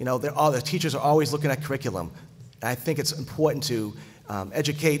 You know, the teachers are always looking at curriculum. And I think it's important to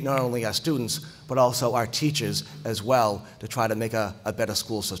educate not only our students, but also our teachers as well to try to make a better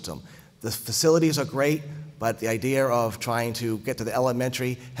school system. The facilities are great, but the idea of trying to get to the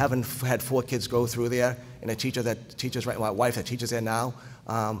elementary, having had 4 kids go through there, and a teacher that teaches, my wife that teaches there now,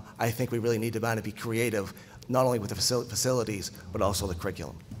 I think we really need to be creative, not only with the facilities, but also the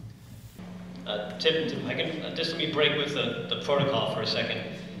curriculum. Tim, just let me break with the protocol for a second.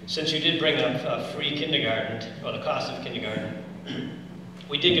 Since you did bring up free kindergarten, or the cost of kindergarten,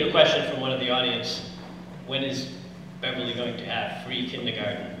 we did get a question from one of the audience. When is Beverly going to have free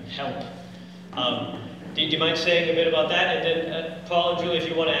kindergarten help? Do you mind saying a bit about that? And then Paul and Julie, if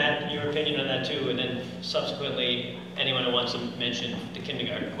you want to add your opinion on that too, and then subsequently anyone who wants to mention the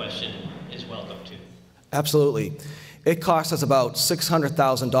kindergarten question is welcome too. Absolutely. It costs us about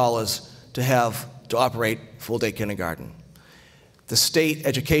 $600,000 to operate full-day kindergarten. The state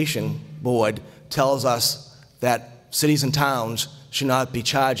education board tells us that cities and towns should not be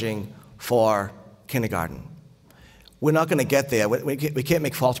charging for kindergarten. We're not going to get there. We can't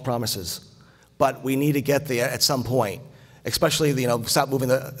make false promises, but we need to get there at some point, especially, stop moving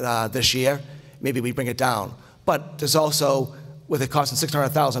this year. Maybe we bring it down. But there's also, with it costing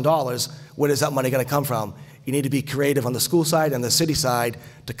 $600,000, where is that money going to come from? You need to be creative on the school side and the city side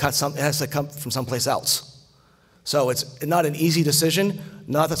to cut some, it has to come from someplace else. So it's not an easy decision,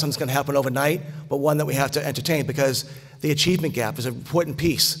 not that something's going to happen overnight, but one that we have to entertain, because the achievement gap is an important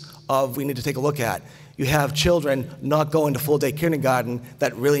piece of we need to take a look at. You have children not going to full-day kindergarten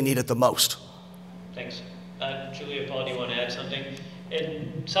that really need it the most. Thanks. Julia, Paul, do you want to add something?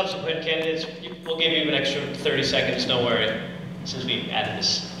 And subsequent candidates, we'll give you an extra 30 seconds, don't worry, since we added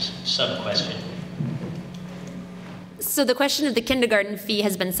this sub-question. So the question of the kindergarten fee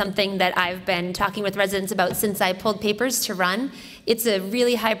has been something that I've been talking with residents about since I pulled papers to run. It's a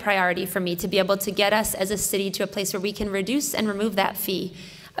really high priority for me to be able to get us as a city to a place where we can reduce and remove that fee.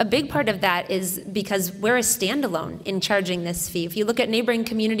 A big part of that is because we're a standalone in charging this fee. If you look at neighboring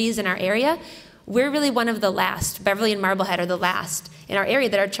communities in our area, we're really one of the last. Beverly and Marblehead are the last in our area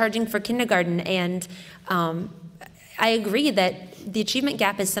that are charging for kindergarten. And I agree that the achievement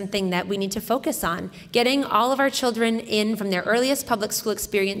gap is something that we need to focus on. Getting all of our children in from their earliest public school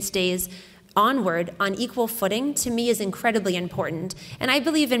experience days onward on equal footing, to me, is incredibly important. And I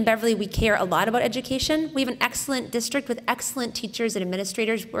believe in Beverly we care a lot about education. We have an excellent district with excellent teachers and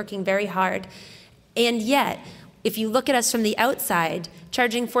administrators working very hard. And yet, if you look at us from the outside,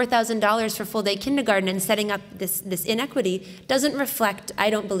 charging $4,000 for full-day kindergarten and setting up this inequity doesn't reflect,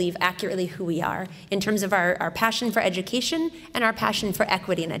 I don't believe, accurately who we are in terms of our passion for education and our passion for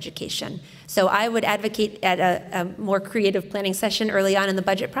equity in education. So I would advocate at a more creative planning session early on in the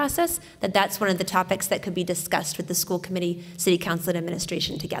budget process that that's one of the topics that could be discussed with the school committee, city council, and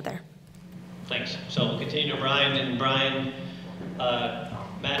administration together. Thanks. So we'll continue to Brian, and Brian,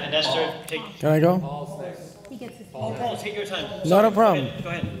 Matt, and Esther. Can I go? Paul, take your time. Not a problem. Go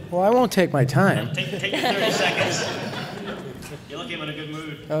ahead. Well, I won't take my time. Take your 30 seconds. You're looking in a good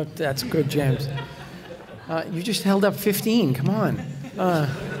mood. Oh, that's good, James. You just held up 15. Come on.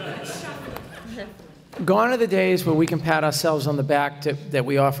 Gone are the days where we can pat ourselves on the back that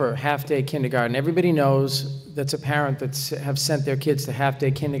we offer half-day kindergarten. Everybody knows that's a parent that have sent their kids to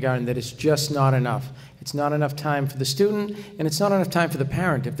half-day kindergarten that it's just not enough. It's not enough time for the student, and it's not enough time for the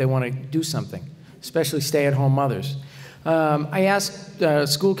parent if they want to do something, especially stay-at-home mothers. I asked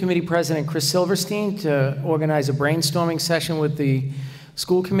School Committee President Chris Silverstein to organize a brainstorming session with the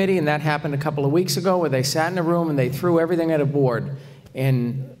school committee, and that happened a couple of weeks ago, where they sat in a room and they threw everything at a board,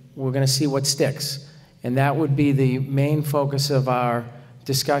 and we're going to see what sticks. And that would be the main focus of our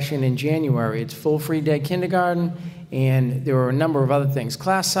discussion in January. It's full free-day kindergarten, and there are a number of other things: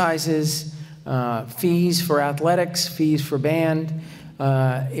 class sizes, fees for athletics, fees for band.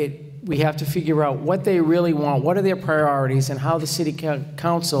 We have to figure out what they really want, what are their priorities, and how the city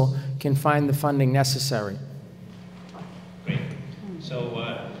council can find the funding necessary. Great. So,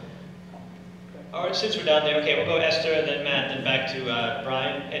 all right, since we're down there, okay, we'll go Esther, then Matt, then back to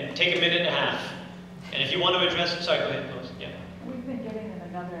Brian, and take a minute and a half. And if you want to address, sorry, go ahead, Lois. Yeah. We've been giving them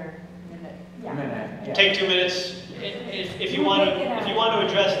another minute. Yeah. Take 2 minutes. If you want to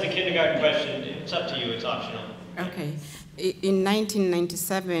address the kindergarten question, it's up to you. It's optional. Okay. In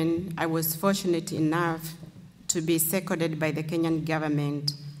 1997, I was fortunate enough to be seconded by the Kenyan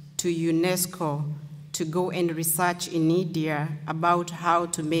government to UNESCO to go and research in India about how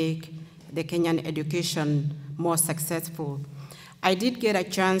to make the Kenyan education more successful. I did get a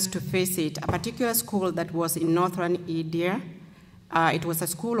chance to visit a particular school that was in northern India. It was a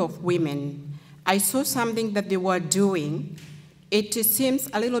school of women. I saw something that they were doing. It seems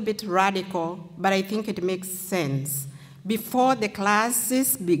a little bit radical, but I think it makes sense. Before the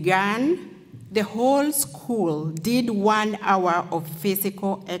classes began, the whole school did 1 hour of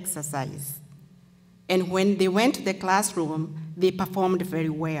physical exercise. And when they went to the classroom, they performed very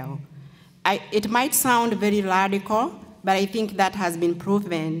well. It might sound very radical, but I think that has been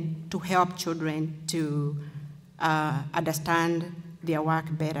proven to help children to understand their work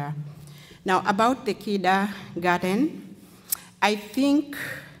better. Now, about the kindergarten, I think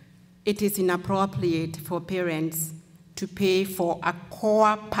it is inappropriate for parents to pay for a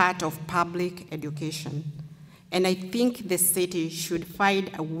core part of public education. And I think the city should find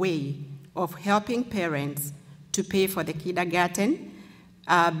a way of helping parents to pay for the kindergarten,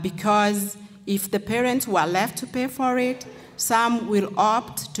 because if the parents were left to pay for it, some will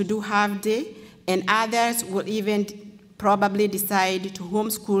opt to do half-day, and others will even probably decide to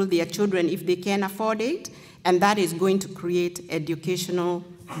homeschool their children if they can afford it, and that is going to create educational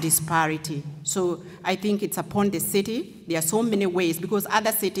disparity. So I think it's upon the city. There are so many ways, because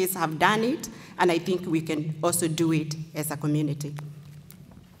other cities have done it, and I think we can also do it as a community.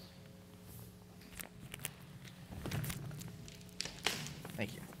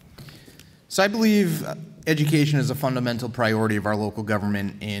 Thank you. So I believe education is a fundamental priority of our local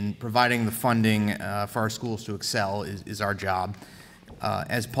government, and providing the funding for our schools to excel is our job.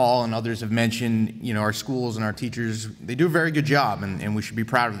 As Paul and others have mentioned, you know, our schools and our teachers, they do a very good job, and we should be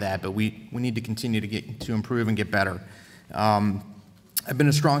proud of that, but we need to continue to improve and get better. I've been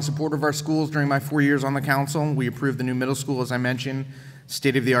a strong supporter of our schools during my 4 years on the council. We approved the new middle school, as I mentioned,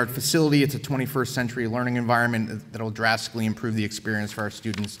 state-of-the-art facility. It's a 21st century learning environment that will drastically improve the experience for our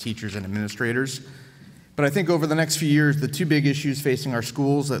students, teachers, and administrators. But I think over the next few years, the two big issues facing our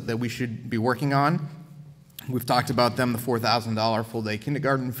schools that we should be working on, we've talked about them, the $4,000 full-day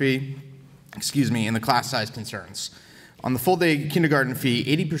kindergarten fee, and the class size concerns. On the full-day kindergarten fee,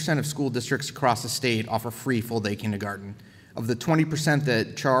 80% of school districts across the state offer free full-day kindergarten. Of the 20%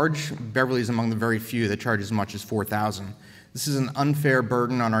 that charge, Beverly is among the very few that charge as much as $4,000. This is an unfair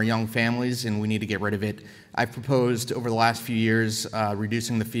burden on our young families, and we need to get rid of it. I've proposed over the last few years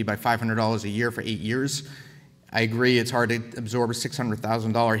reducing the fee by $500 a year for 8 years. I agree it's hard to absorb a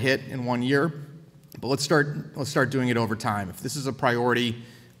 $600,000 hit in 1 year, but let's start doing it over time. If this is a priority,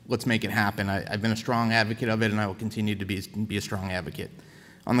 let's make it happen. I've been a strong advocate of it, and I will continue to be a strong advocate.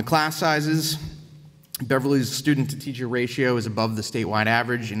 On the class sizes, Beverly's student-to-teacher ratio is above the statewide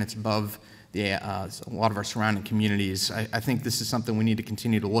average, and it's above a lot of our surrounding communities. I think this is something we need to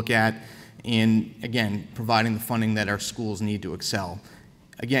continue to look at, and again, providing the funding that our schools need to excel.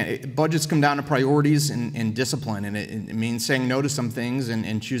 Again, budgets come down to priorities and discipline, and it means saying no to some things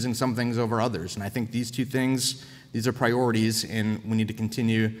and choosing some things over others. And I think these two things, these are priorities, and we need to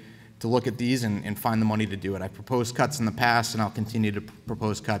continue to look at these and find the money to do it. I've proposed cuts in the past, and I'll continue to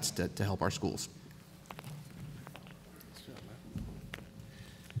propose cuts to help our schools.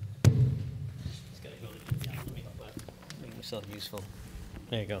 Useful.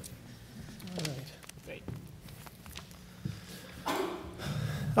 There you go. All right. Great.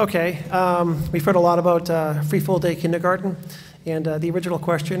 Okay, we've heard a lot about free full-day kindergarten, and the original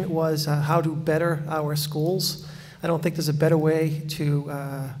question was how to better our schools. I don't think there's a better way to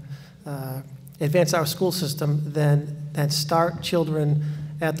advance our school system than start children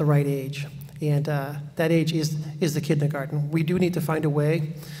at the right age, and that age is the kindergarten. We do need to find a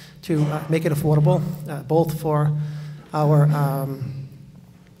way to make it affordable, both for our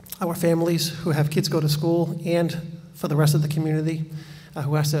families who have kids go to school and for the rest of the community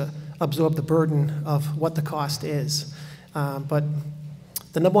who has to absorb the burden of what the cost is. But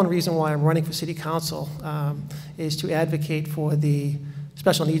the number one reason why I'm running for city council is to advocate for the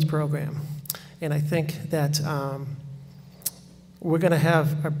special needs program. And I think that we're going to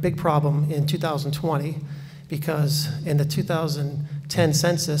have a big problem in 2020 because in the 2010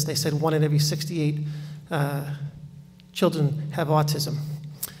 census, they said 1 in every 68 children have autism.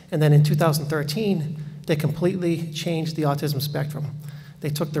 And then in 2013, they completely changed the autism spectrum. They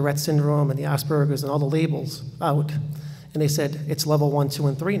took the Rett syndrome and the Asperger's and all the labels out, and they said it's level 1, 2,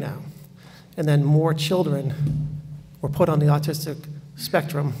 and 3 now. And then more children were put on the autistic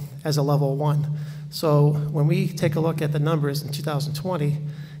spectrum as a level 1. So when we take a look at the numbers in 2020,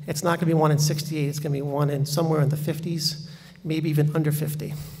 it's not going to be 1 in 68, it's going to be 1 in somewhere in the 50s, maybe even under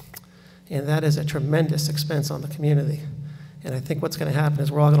 50. And that is a tremendous expense on the community. And I think what's going to happen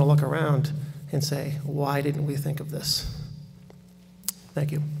is we're all going to look around and say, why didn't we think of this?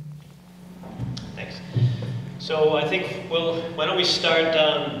 Thank you. Thanks. So I think why don't we start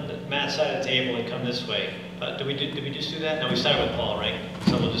down Matt's side of the table and come this way? Did we just do that? No, we started with Paul, right?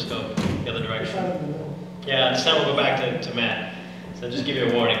 So we'll just go the other direction. Yeah, this time we'll go back to Matt. So just give you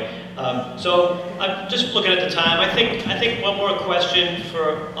a warning. So I'm just looking at the time. I think one more question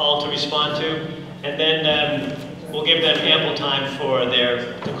for all to respond to, and then we'll give them ample time for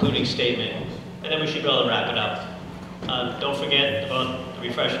their concluding statement, and then we should be able to wrap it up. Don't forget about the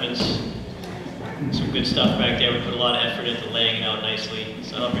refreshments. Some good stuff back there. We put a lot of effort into laying it out nicely,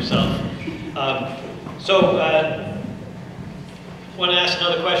 so help yourself. I want to ask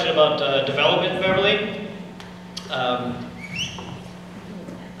another question about development in Beverly.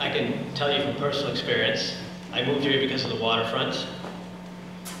 I can tell you from personal experience, I moved here because of the waterfront.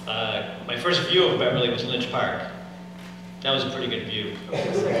 My first view of Beverly was Lynch Park. That was a pretty good view.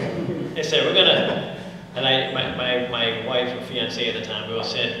 They said, we're gonna, and my wife or fiance at the time, we all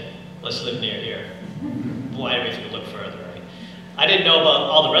said, let's live near here. Why do we have to look further, right? I didn't know about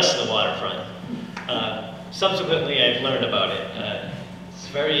all the rest of the waterfront. Subsequently, I've learned about it. It's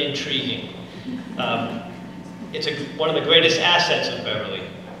very intriguing. It's one of the greatest assets of Beverly.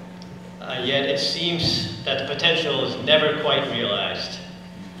 Yet it seems that the potential is never quite realized.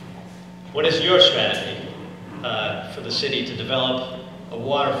 What is your strategy for the city to develop a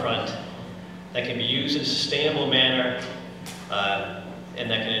waterfront that can be used in a sustainable manner and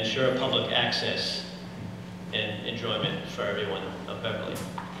that can ensure public access and enjoyment for everyone of Beverly.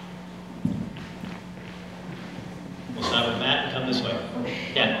 We'll start with Matt and come this way.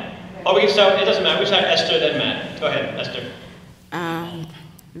 Yeah. Oh, we can start, it doesn't matter, we start Esther, then Matt. Go ahead, Esther.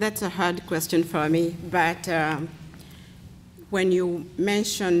 That's a hard question for me, but when you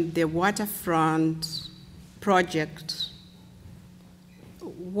mentioned the waterfront project,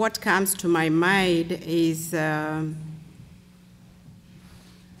 what comes to my mind is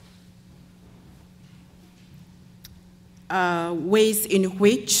ways in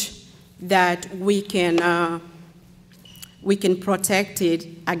which that we can protect it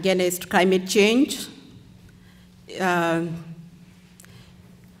against climate change.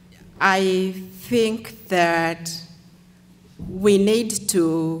 I think that we need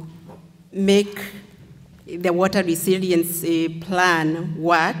to make the water resiliency plan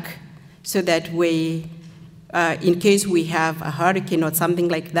work so that we, in case we have a hurricane or something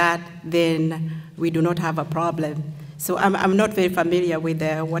like that, then we do not have a problem. So I'm not very familiar with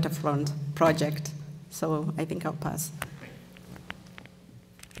the waterfront project, so I think I'll pass.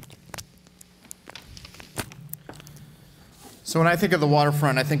 So when I think of the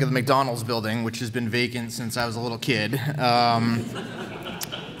waterfront, I think of the McDonald's building, which has been vacant since I was a little kid. And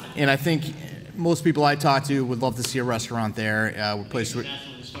I think most people I talk to would love to see a restaurant there. A place where,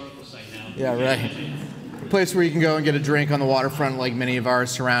 National Historical Site now. yeah, right. A place where you can go and get a drink on the waterfront like many of our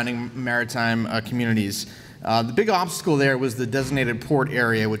surrounding maritime communities. The big obstacle there was the designated port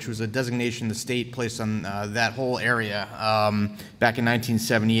area, which was a designation the state placed on that whole area back in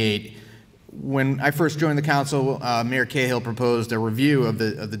 1978. When I first joined the council, Mayor Cahill proposed a review of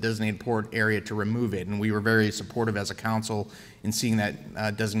the designated port area to remove it, and we were very supportive as a council in seeing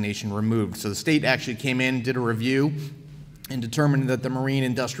that designation removed. So the state actually came in, did a review, and determined that the marine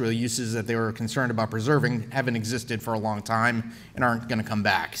industrial uses that they were concerned about preserving haven't existed for a long time and aren't going to come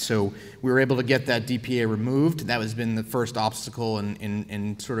back. So we were able to get that DPA removed. That has been the first obstacle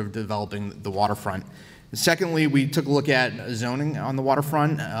in sort of developing the waterfront. Secondly, we took a look at zoning on the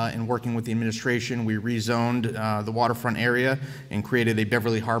waterfront and working with the administration, we rezoned the waterfront area and created a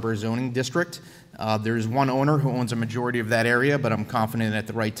Beverly Harbor zoning district. There's one owner who owns a majority of that area, but I'm confident at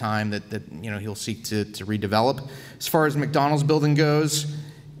the right time that he'll seek to redevelop. As far as McDonald's building goes,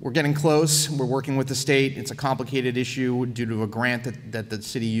 we're getting close. We're working with the state. It's a complicated issue due to a grant that the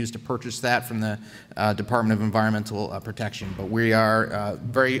city used to purchase that from the Department of Environmental Protection. But we are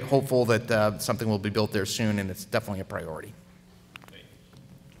very hopeful that something will be built there soon, and it's definitely a priority.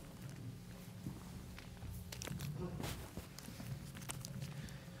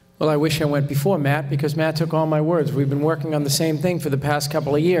 Well, I wish I went before Matt, because Matt took all my words. We've been working on the same thing for the past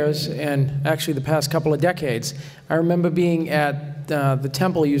couple of years, and actually the past couple of decades. I remember being at the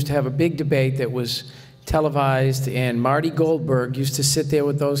Temple used to have a big debate that was televised, and Marty Goldberg used to sit there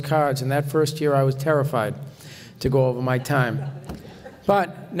with those cards, and that first year I was terrified to go over my time.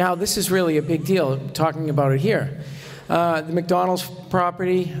 But now this is really a big deal, talking about it here. The McDonald's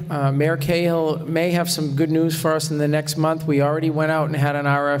property, Mayor Cahill may have some good news for us in the next month. We already went out and had an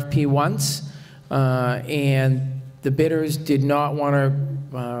RFP once, and the bidders did not want to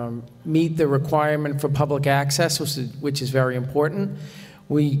meet the requirement for public access, which is very important.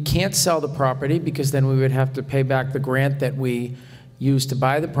 We can't sell the property because then we would have to pay back the grant that we used to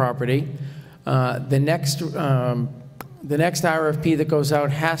buy the property. The next RFP that goes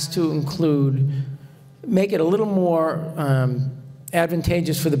out has to include, make it a little more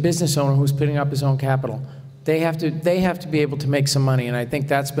advantageous for the business owner who's putting up his own capital. They have to be able to make some money, and I think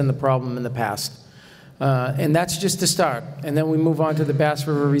that's been the problem in the past. And that's just the start. And then we move on to the Bass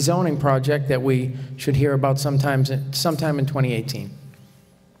River rezoning project that we should hear about sometime in 2018.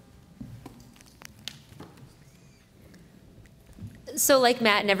 So like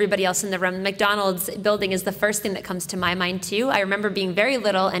Matt and everybody else in the room, McDonald's building is the first thing that comes to my mind too. I remember being very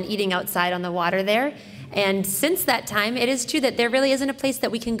little and eating outside on the water there. And since that time, it is true that there really isn't a place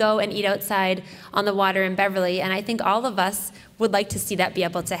that we can go and eat outside on the water in Beverly. And I think all of us would like to see that be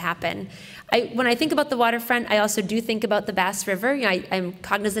able to happen. When I think about the waterfront, I also do think about the Bass River. I'm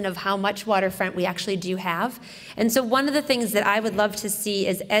cognizant of how much waterfront we actually do have. And so one of the things that I would love to see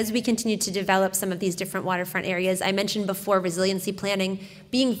is, as we continue to develop some of these different waterfront areas, I mentioned before resiliency planning,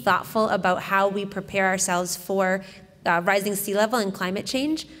 being thoughtful about how we prepare ourselves for rising sea level and climate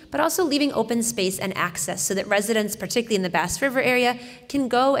change, but also leaving open space and access so that residents, particularly in the Bass River area, can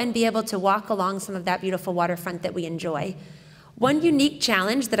go and be able to walk along some of that beautiful waterfront that we enjoy. One unique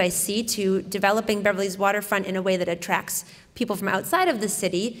challenge that I see to developing Beverly's waterfront in a way that attracts people from outside of the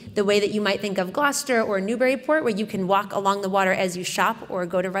city, the way that you might think of Gloucester or Newburyport, where you can walk along the water as you shop or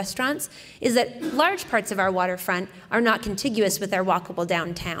go to restaurants, is that large parts of our waterfront are not contiguous with our walkable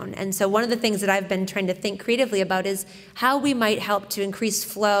downtown. And so one of the things that I've been trying to think creatively about is how we might help to increase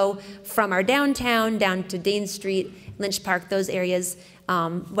flow from our downtown down to Dane Street, Lynch Park, those areas,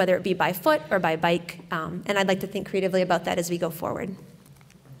 whether it be by foot or by bike. And I'd like to think creatively about that as we go forward.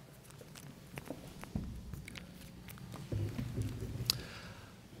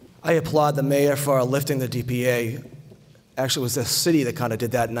 I applaud the mayor for lifting the DPA. Actually, it was the city that kind of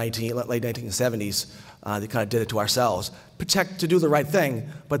did that in late 1970s. They kind of did it to ourselves. To do the right thing,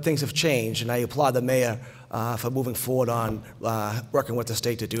 but things have changed, and I applaud the mayor for moving forward on working with the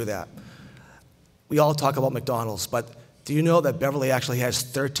state to do that. We all talk about McDonald's, but do you know that Beverly actually has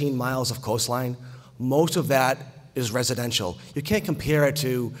 13 miles of coastline? Most of that is residential. You can't compare it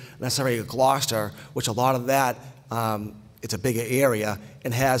to necessarily Gloucester, which a lot of that, it's a bigger area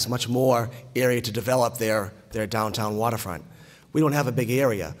and has much more area to develop their downtown waterfront. We don't have a big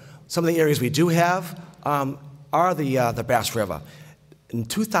area. Some of the areas we do have are the Bass River. In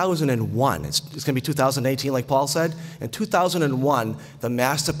 2001, it's going to be 2018 like Paul said, in 2001, the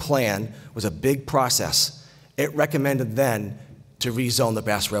master plan was a big process. It recommended then to rezone the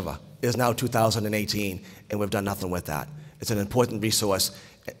Bass River. It is now 2018, and we've done nothing with that. It's an important resource,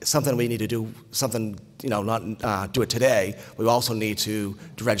 something we need to do, something, not do it today. We also need to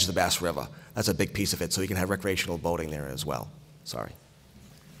dredge the Bass River. That's a big piece of it, so you can have recreational boating there as well. Sorry.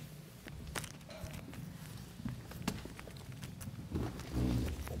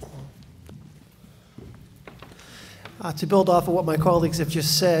 To build off of what my colleagues have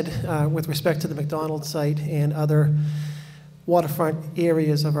just said with respect to the McDonald's site and other waterfront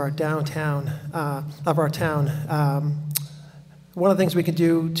areas of our downtown, of our town, one of the things we can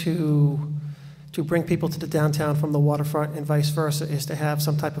do to bring people to the downtown from the waterfront and vice versa is to have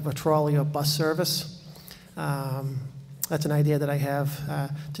some type of a trolley or bus service. That's an idea that I have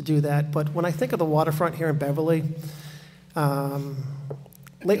to do that. But when I think of the waterfront here in Beverly,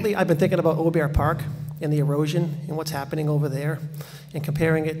 lately I've been thinking about Aubert Park and the erosion and what's happening over there, and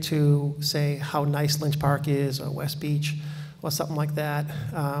comparing it to, say, how nice Lynch Park is or West Beach or something like that.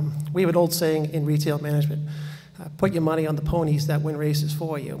 We have an old saying in retail management, put your money on the ponies that win races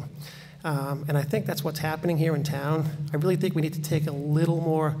for you. And I think that's what's happening here in town. I really think we need to take a little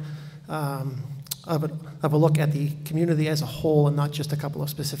more of a look at the community as a whole and not just a couple of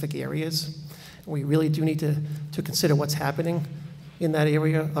specific areas. We really do need to consider what's happening in that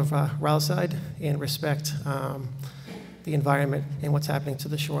area of Rylside and respect the environment and what's happening to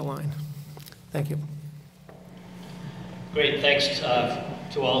the shoreline. Thank you. Great, thanks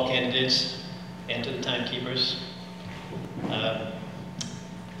to all candidates and to the timekeepers.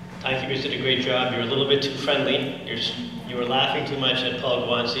 Timekeepers did a great job. You're a little bit too friendly. You were laughing too much at Paul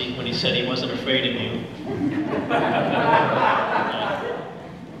Guanci when he said he wasn't afraid of you.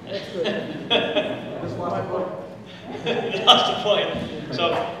 That's good. Lost the point.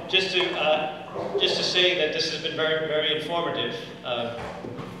 So just to say that this has been very, very informative.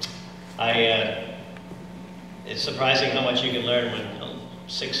 It's surprising how much you can learn when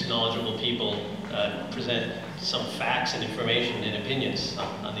 6 knowledgeable people present some facts and information and opinions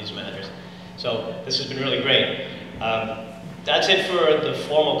on these matters. So this has been really great. That's it for the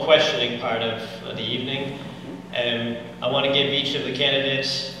formal questioning part of the evening. I want to give each of the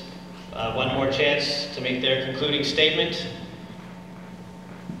candidates one more chance to make their concluding statement.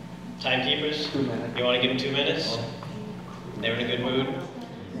 Timekeepers, you want to give them 2 minutes? They're in a good mood.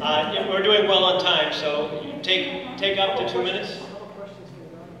 Yeah, we're doing well on time, so take up to 2 minutes.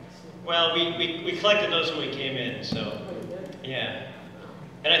 Well, we collected those when we came in, so yeah.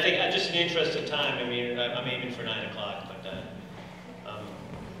 And I think just in the interest of time, I mean, I'm aiming for 9 o'clock,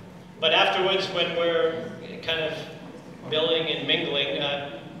 but afterwards, when we're kind of building and mingling,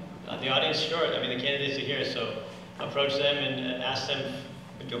 the audience, sure. I mean, the candidates are here, so approach them and ask them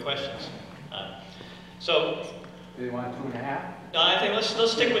your questions. So. Do you want 2.5? No, I think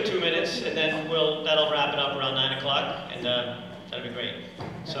let's stick with 2 minutes, and then that'll wrap it up around 9 o'clock, and that'll be great.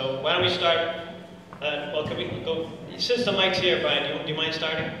 So why don't we start? Well, can we go? Since the mic's here, Brian, do you mind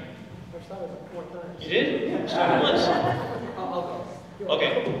starting? I started 4 times. You did? Started once. I'll go.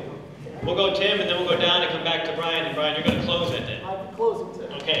 Okay. We'll go Tim, and then we'll go down and come back to Brian. And Brian, you're going to close it then. I'm closing too.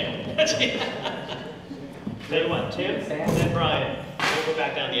 Okay. That's it. Then what? Tim, and then Brian. We'll go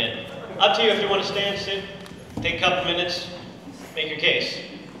back down the end. Up to you if you want to stand, sit, take a couple minutes, make your case.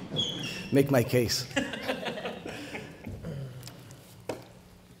 Make my case.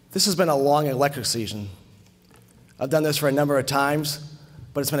 This has been a long electric season. I've done this for a number of times,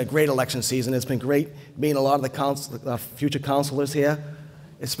 but it's been a great election season. It's been great meeting a lot of the future councilors here.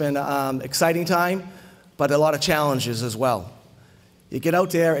 It's been an exciting time, but a lot of challenges as well. You get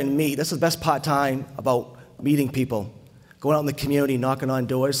out there and meet. This is the best part-time about meeting people, going out in the community, knocking on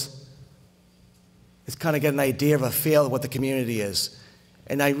doors. It's kind of get an idea of a feel of what the community is.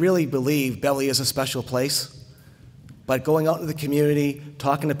 And I really believe Beverly is a special place. But going out into the community,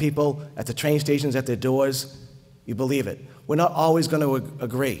 talking to people at the train stations, at their doors, you believe it. We're not always going to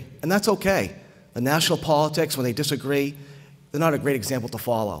agree, and that's okay. The national politics, when they disagree, they're not a great example to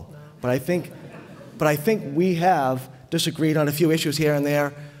follow. But I think we have disagreed on a few issues here and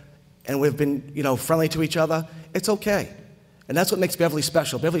there, and we've been, friendly to each other. It's okay. And that's what makes Beverly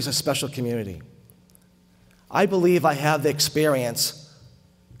special. Beverly's a special community. I believe I have the experience,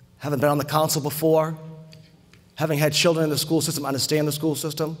 having been on the council before, having had children in the school system, understand the school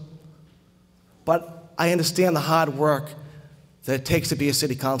system. But I understand the hard work that it takes to be a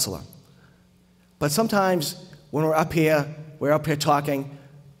city councilor. But sometimes when we're up here talking,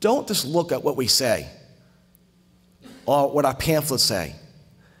 don't just look at what we say or what our pamphlets say.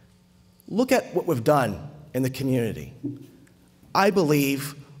 Look at what we've done in the community. I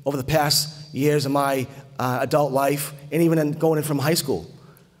believe over the past years of my adult life, and even going in from high school,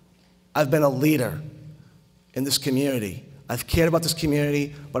 I've been a leader in this community. I've cared about this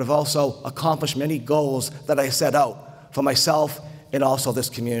community, but I've also accomplished many goals that I set out for myself and also this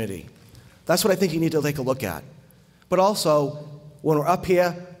community. That's what I think you need to take a look at. But also, when we're up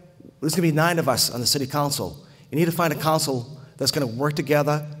here, there's going to be 9 of us on the city council. You need to find a council that's going to work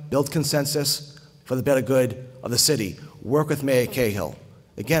together, build consensus for the better good of the city. Work with Mayor Cahill.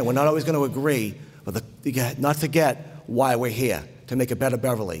 Again, we're not always going to agree, but not forget why we're here, to make a better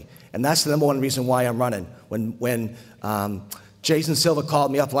Beverly. And that's the #1 reason why I'm running. When Jason Silva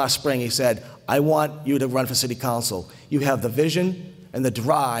called me up last spring, he said, I want you to run for city council. You have the vision and the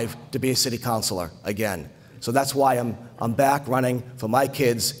drive to be a city councilor again. So that's why I'm back running for my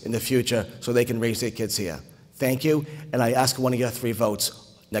kids in the future so they can raise their kids here. Thank you, and I ask one of your 3 votes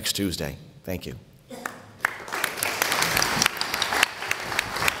next Tuesday. Thank you.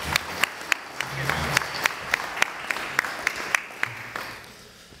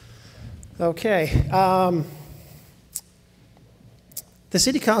 Okay. The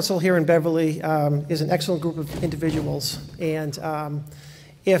City Council here in Beverly is an excellent group of individuals, and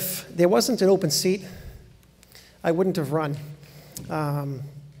if there wasn't an open seat, I wouldn't have run.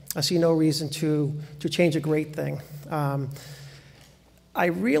 I see no reason to change a great thing. I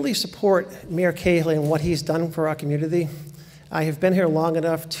really support Mayor Cahill and what he's done for our community. I have been here long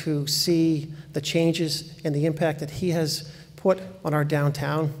enough to see the changes and the impact that he has put on our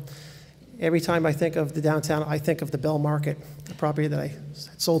downtown. Every time I think of the downtown, I think of the Bell Market, the property that I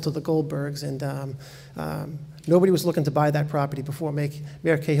sold to the Goldbergs, and nobody was looking to buy that property before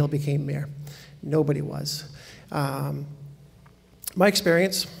Mayor Cahill became mayor. Nobody was. My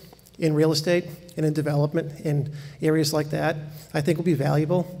experience in real estate and in development in areas like that, I think will be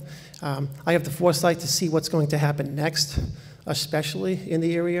valuable. I have the foresight to see what's going to happen next, especially in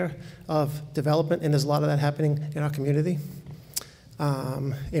the area of development, and there's a lot of that happening in our community.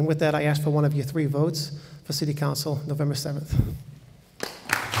 And with that, I ask for one of your 3 votes for City Council, November 7th.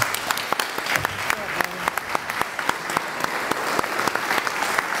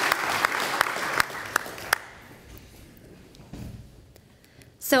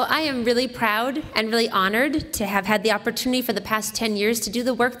 So I am really proud and really honored to have had the opportunity for the past 10 years to do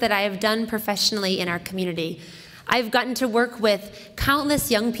the work that I have done professionally in our community. I've gotten to work with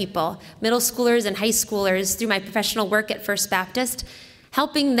countless young people, middle schoolers and high schoolers, through my professional work at First Baptist,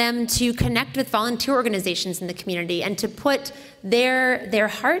 helping them to connect with volunteer organizations in the community and to put their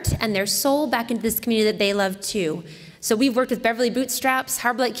heart and their soul back into this community that they love too. So we've worked with Beverly Bootstraps,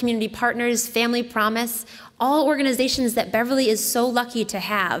 Harbor Light Community Partners, Family Promise, all organizations that Beverly is so lucky to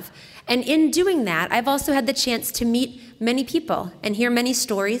have. And in doing that, I've also had the chance to meet many people and hear many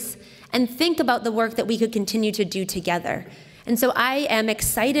stories and think about the work that we could continue to do together. And so I am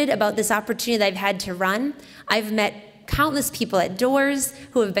excited about this opportunity that I've had to run. I've met countless people at doors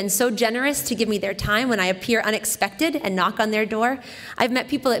who have been so generous to give me their time when I appear unexpected and knock on their door. I've met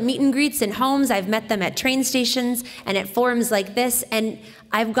people at meet and greets in homes. I've met them at train stations and at forums like this, and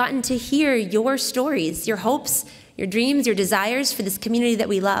I've gotten to hear your stories, your hopes, your dreams, your desires for this community that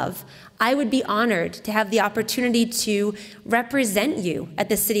we love. I would be honored to have the opportunity to represent you at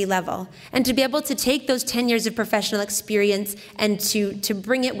the city level and to be able to take those 10 years of professional experience and to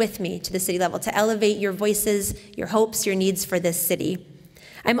bring it with me to the city level, to elevate your voices, your hopes, your needs for this city.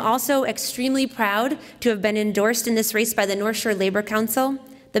 I'm also extremely proud to have been endorsed in this race by the North Shore Labor Council,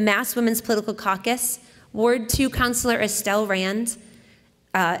 the Mass Women's Political Caucus, Ward 2 Councilor Estelle Rand,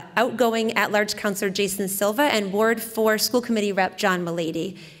 outgoing at-large Councilor Jason Silva, and Ward 4 School Committee Rep John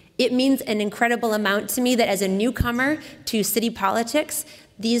Mulady. It means an incredible amount to me that as a newcomer to city politics,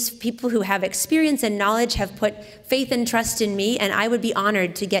 these people who have experience and knowledge have put faith and trust in me, and I would be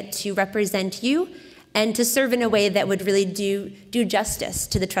honored to get to represent you and to serve in a way that would really do justice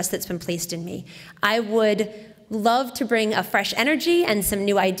to the trust that's been placed in me. I would love to bring a fresh energy and some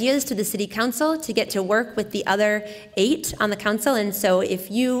new ideas to the City Council to get to work with the other 8 on the council, and so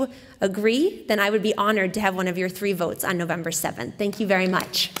if you agree, then I would be honored to have one of your 3 votes on November 7th. Thank you very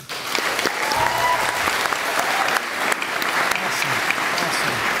much.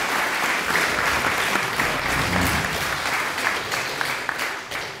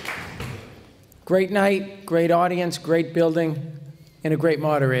 Great night, great audience, great building, and a great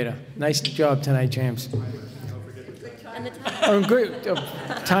moderator. Nice job tonight, James. And the time. Oh, great.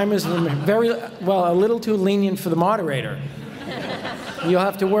 Time is very, well, a little too lenient for the moderator. You'll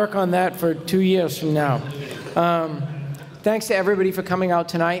have to work on that for 2 years from now. Thanks to everybody for coming out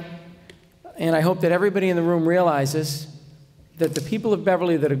tonight, and I hope that everybody in the room realizes that the people of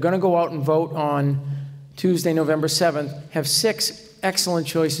Beverly that are going to go out and vote on Tuesday, November 7th, have 6 excellent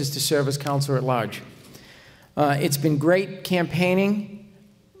choices to serve as Councilor-at-Large. It's been great campaigning.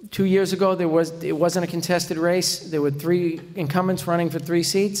 2 years ago, it wasn't a contested race. There were 3 incumbents running for 3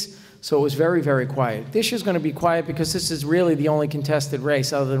 seats, so it was very, very quiet. This year's going to be quiet because this is really the only contested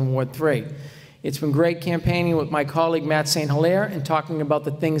race other than Ward 3. It's been great campaigning with my colleague Matt St. Hilaire and talking about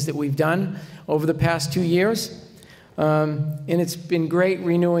the things that we've done over the past 2 years. And it's been great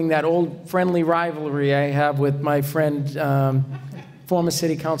renewing that old friendly rivalry I have with my friend, former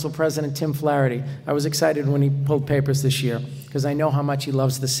City Council President Tim Flaherty. I was excited when he pulled papers this year because I know how much he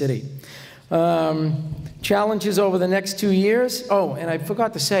loves the city. Challenges over the next 2 years. Oh, and I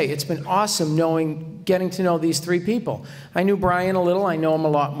forgot to say, it's been awesome getting to know these 3 people. I knew Brian a little, I know him a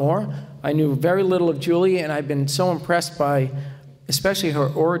lot more. I knew very little of Julie, and I've been so impressed by especially her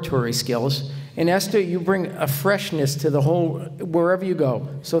oratory skills. And Esther, you bring a freshness to the whole, wherever you go,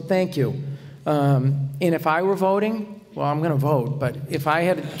 so thank you. And if I were voting, well, I'm going to vote, but if I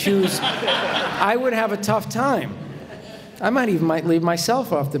had to choose, I would have a tough time. I might leave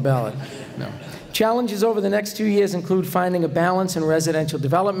myself off the ballot. No. Challenges over the next 2 years include finding a balance in residential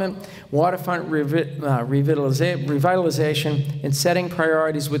development, waterfront revitalization, and setting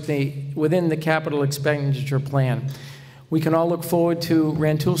priorities within the capital expenditure plan. We can all look forward to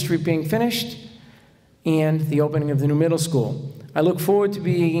Rantoul Street being finished and the opening of the new middle school. I look forward to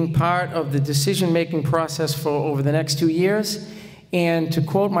being part of the decision-making process for over the next 2 years. And to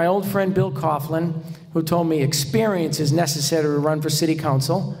quote my old friend Bill Coughlin, who told me experience is necessary to run for city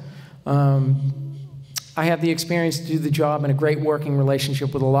council, I have the experience to do the job and a great working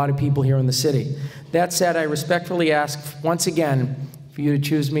relationship with a lot of people here in the city. That said, I respectfully ask once again for you to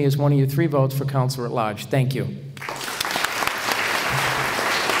choose me as one of your 3 votes for Councilor-at-Large. Thank you.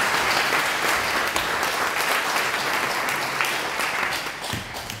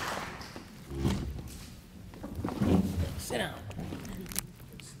 Sit down.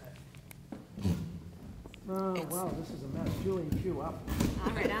 Oh, wow, this is a mess. Julie, you up.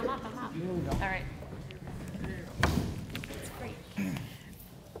 All right, I'm up. Here we go. All right.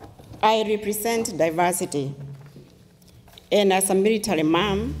 I represent diversity, and as a military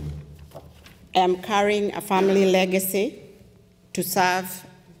mom, I am carrying a family legacy to serve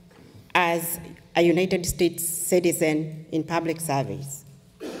as a United States citizen in public service.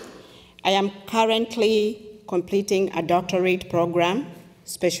 I am currently completing a doctorate program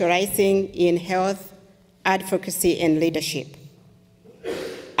specializing in health advocacy and leadership.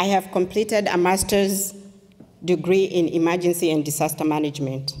 I have completed a master's degree in emergency and disaster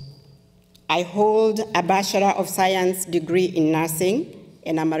management. I hold a Bachelor of Science degree in nursing,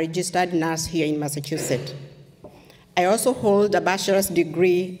 and I'm a registered nurse here in Massachusetts. I also hold a bachelor's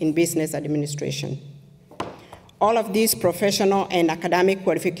degree in business administration. All of these professional and academic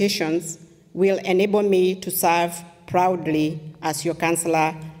qualifications will enable me to serve proudly as your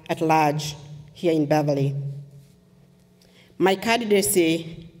Councilor-at-Large here in Beverly. My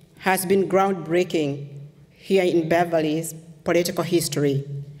candidacy has been groundbreaking here in Beverly's political history.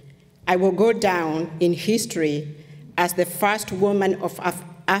 I will go down in history as the first woman of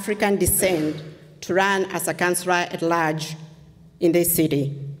African descent to run as a Councilor-at-Large in this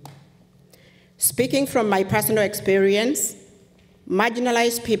city. Speaking from my personal experience,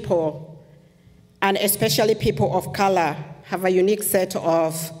 marginalized people, and especially people of color, have a unique set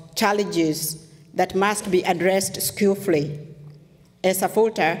of challenges that must be addressed skillfully. As a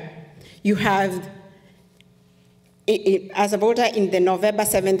voter, you have, as a voter in the November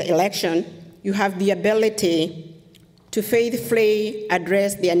 7th election, you have the ability to faithfully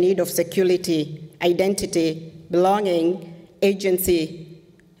address their need of security, identity, belonging, agency,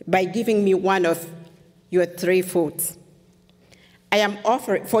 by giving me one of your 3 votes. I am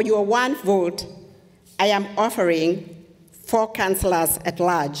offering, for your 1 vote, I am offering 4 councilors at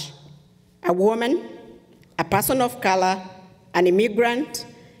large: a woman, a person of color, an immigrant,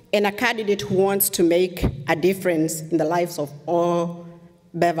 and a candidate who wants to make a difference in the lives of all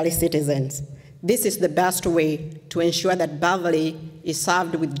Beverly citizens. This is the best way to ensure that Beverly is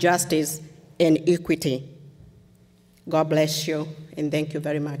served with justice and equity. God bless you, and thank you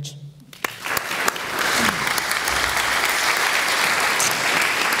very much.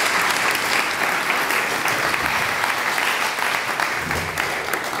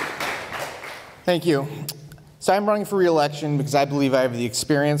 Thank you. So I'm running for re-election because I believe I have the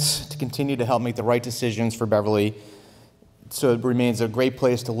experience to continue to help make the right decisions for Beverly so it remains a great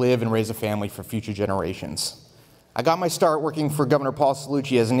place to live and raise a family for future generations. I got my start working for Governor Paul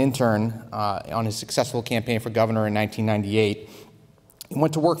Cellucci as an intern on his successful campaign for governor in 1998. I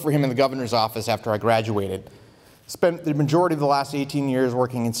went to work for him in the governor's office after I graduated. Spent the majority of the last 18 years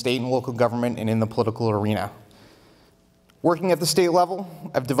working in state and local government and in the political arena. Working at the state level,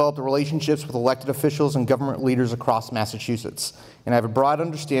 I've developed relationships with elected officials and government leaders across Massachusetts, and I have a broad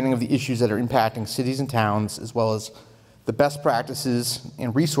understanding of the issues that are impacting cities and towns, as well as the best practices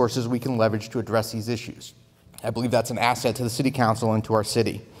and resources we can leverage to address these issues. I believe that's an asset to the City Council and to our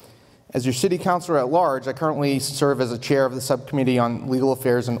city. As your City Councilor at Large, I currently serve as a chair of the Subcommittee on Legal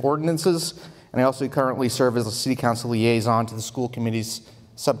Affairs and Ordinances, and I also currently serve as a City Council liaison to the School Committee's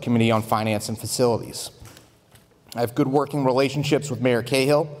Subcommittee on Finance and Facilities. I have good working relationships with Mayor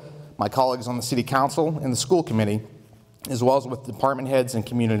Cahill, my colleagues on the City Council, and the School Committee, as well as with department heads and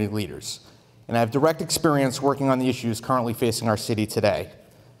community leaders. And I have direct experience working on the issues currently facing our city today.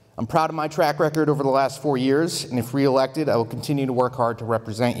 I'm proud of my track record over the last 4 years, and if re-elected, I will continue to work hard to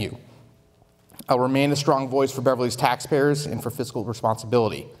represent you. I'll remain a strong voice for Beverly's taxpayers and for fiscal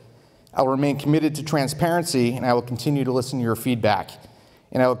responsibility. I will remain committed to transparency, and I will continue to listen to your feedback.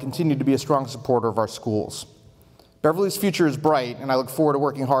 And I will continue to be a strong supporter of our schools. Beverly's future is bright, and I look forward to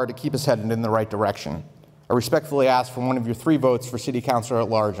working hard to keep us headed in the right direction. I respectfully ask for one of your 3 votes for City Councilor at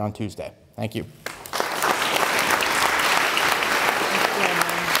Large on Tuesday. Thank you.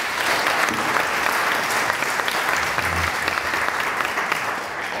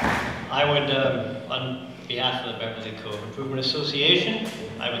 I would, on behalf of the Beverly Cove Improvement Association,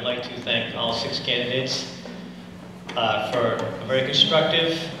 I would like to thank all 6 candidates for a very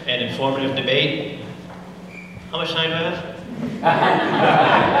constructive and informative debate. How much time do I have?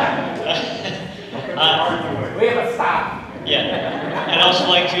 We have a stop. Yeah. I'd also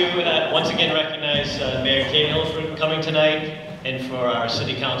like to once again recognize Mayor Cahill for coming tonight, and for our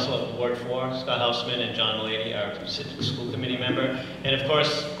City Council at Ward 4, Scott Houseman and John Lady, our school committee member, and of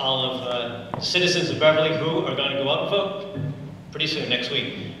course all of the citizens of Beverly who are going to go out and vote pretty soon, next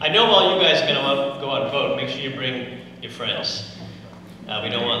week. I know all you guys are going to go out and vote. Make sure you bring your friends. The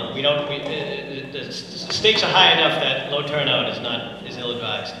stakes are high enough that low turnout is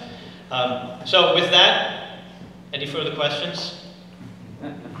ill-advised. So with that, any further questions?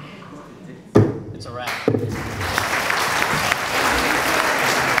 It's a wrap.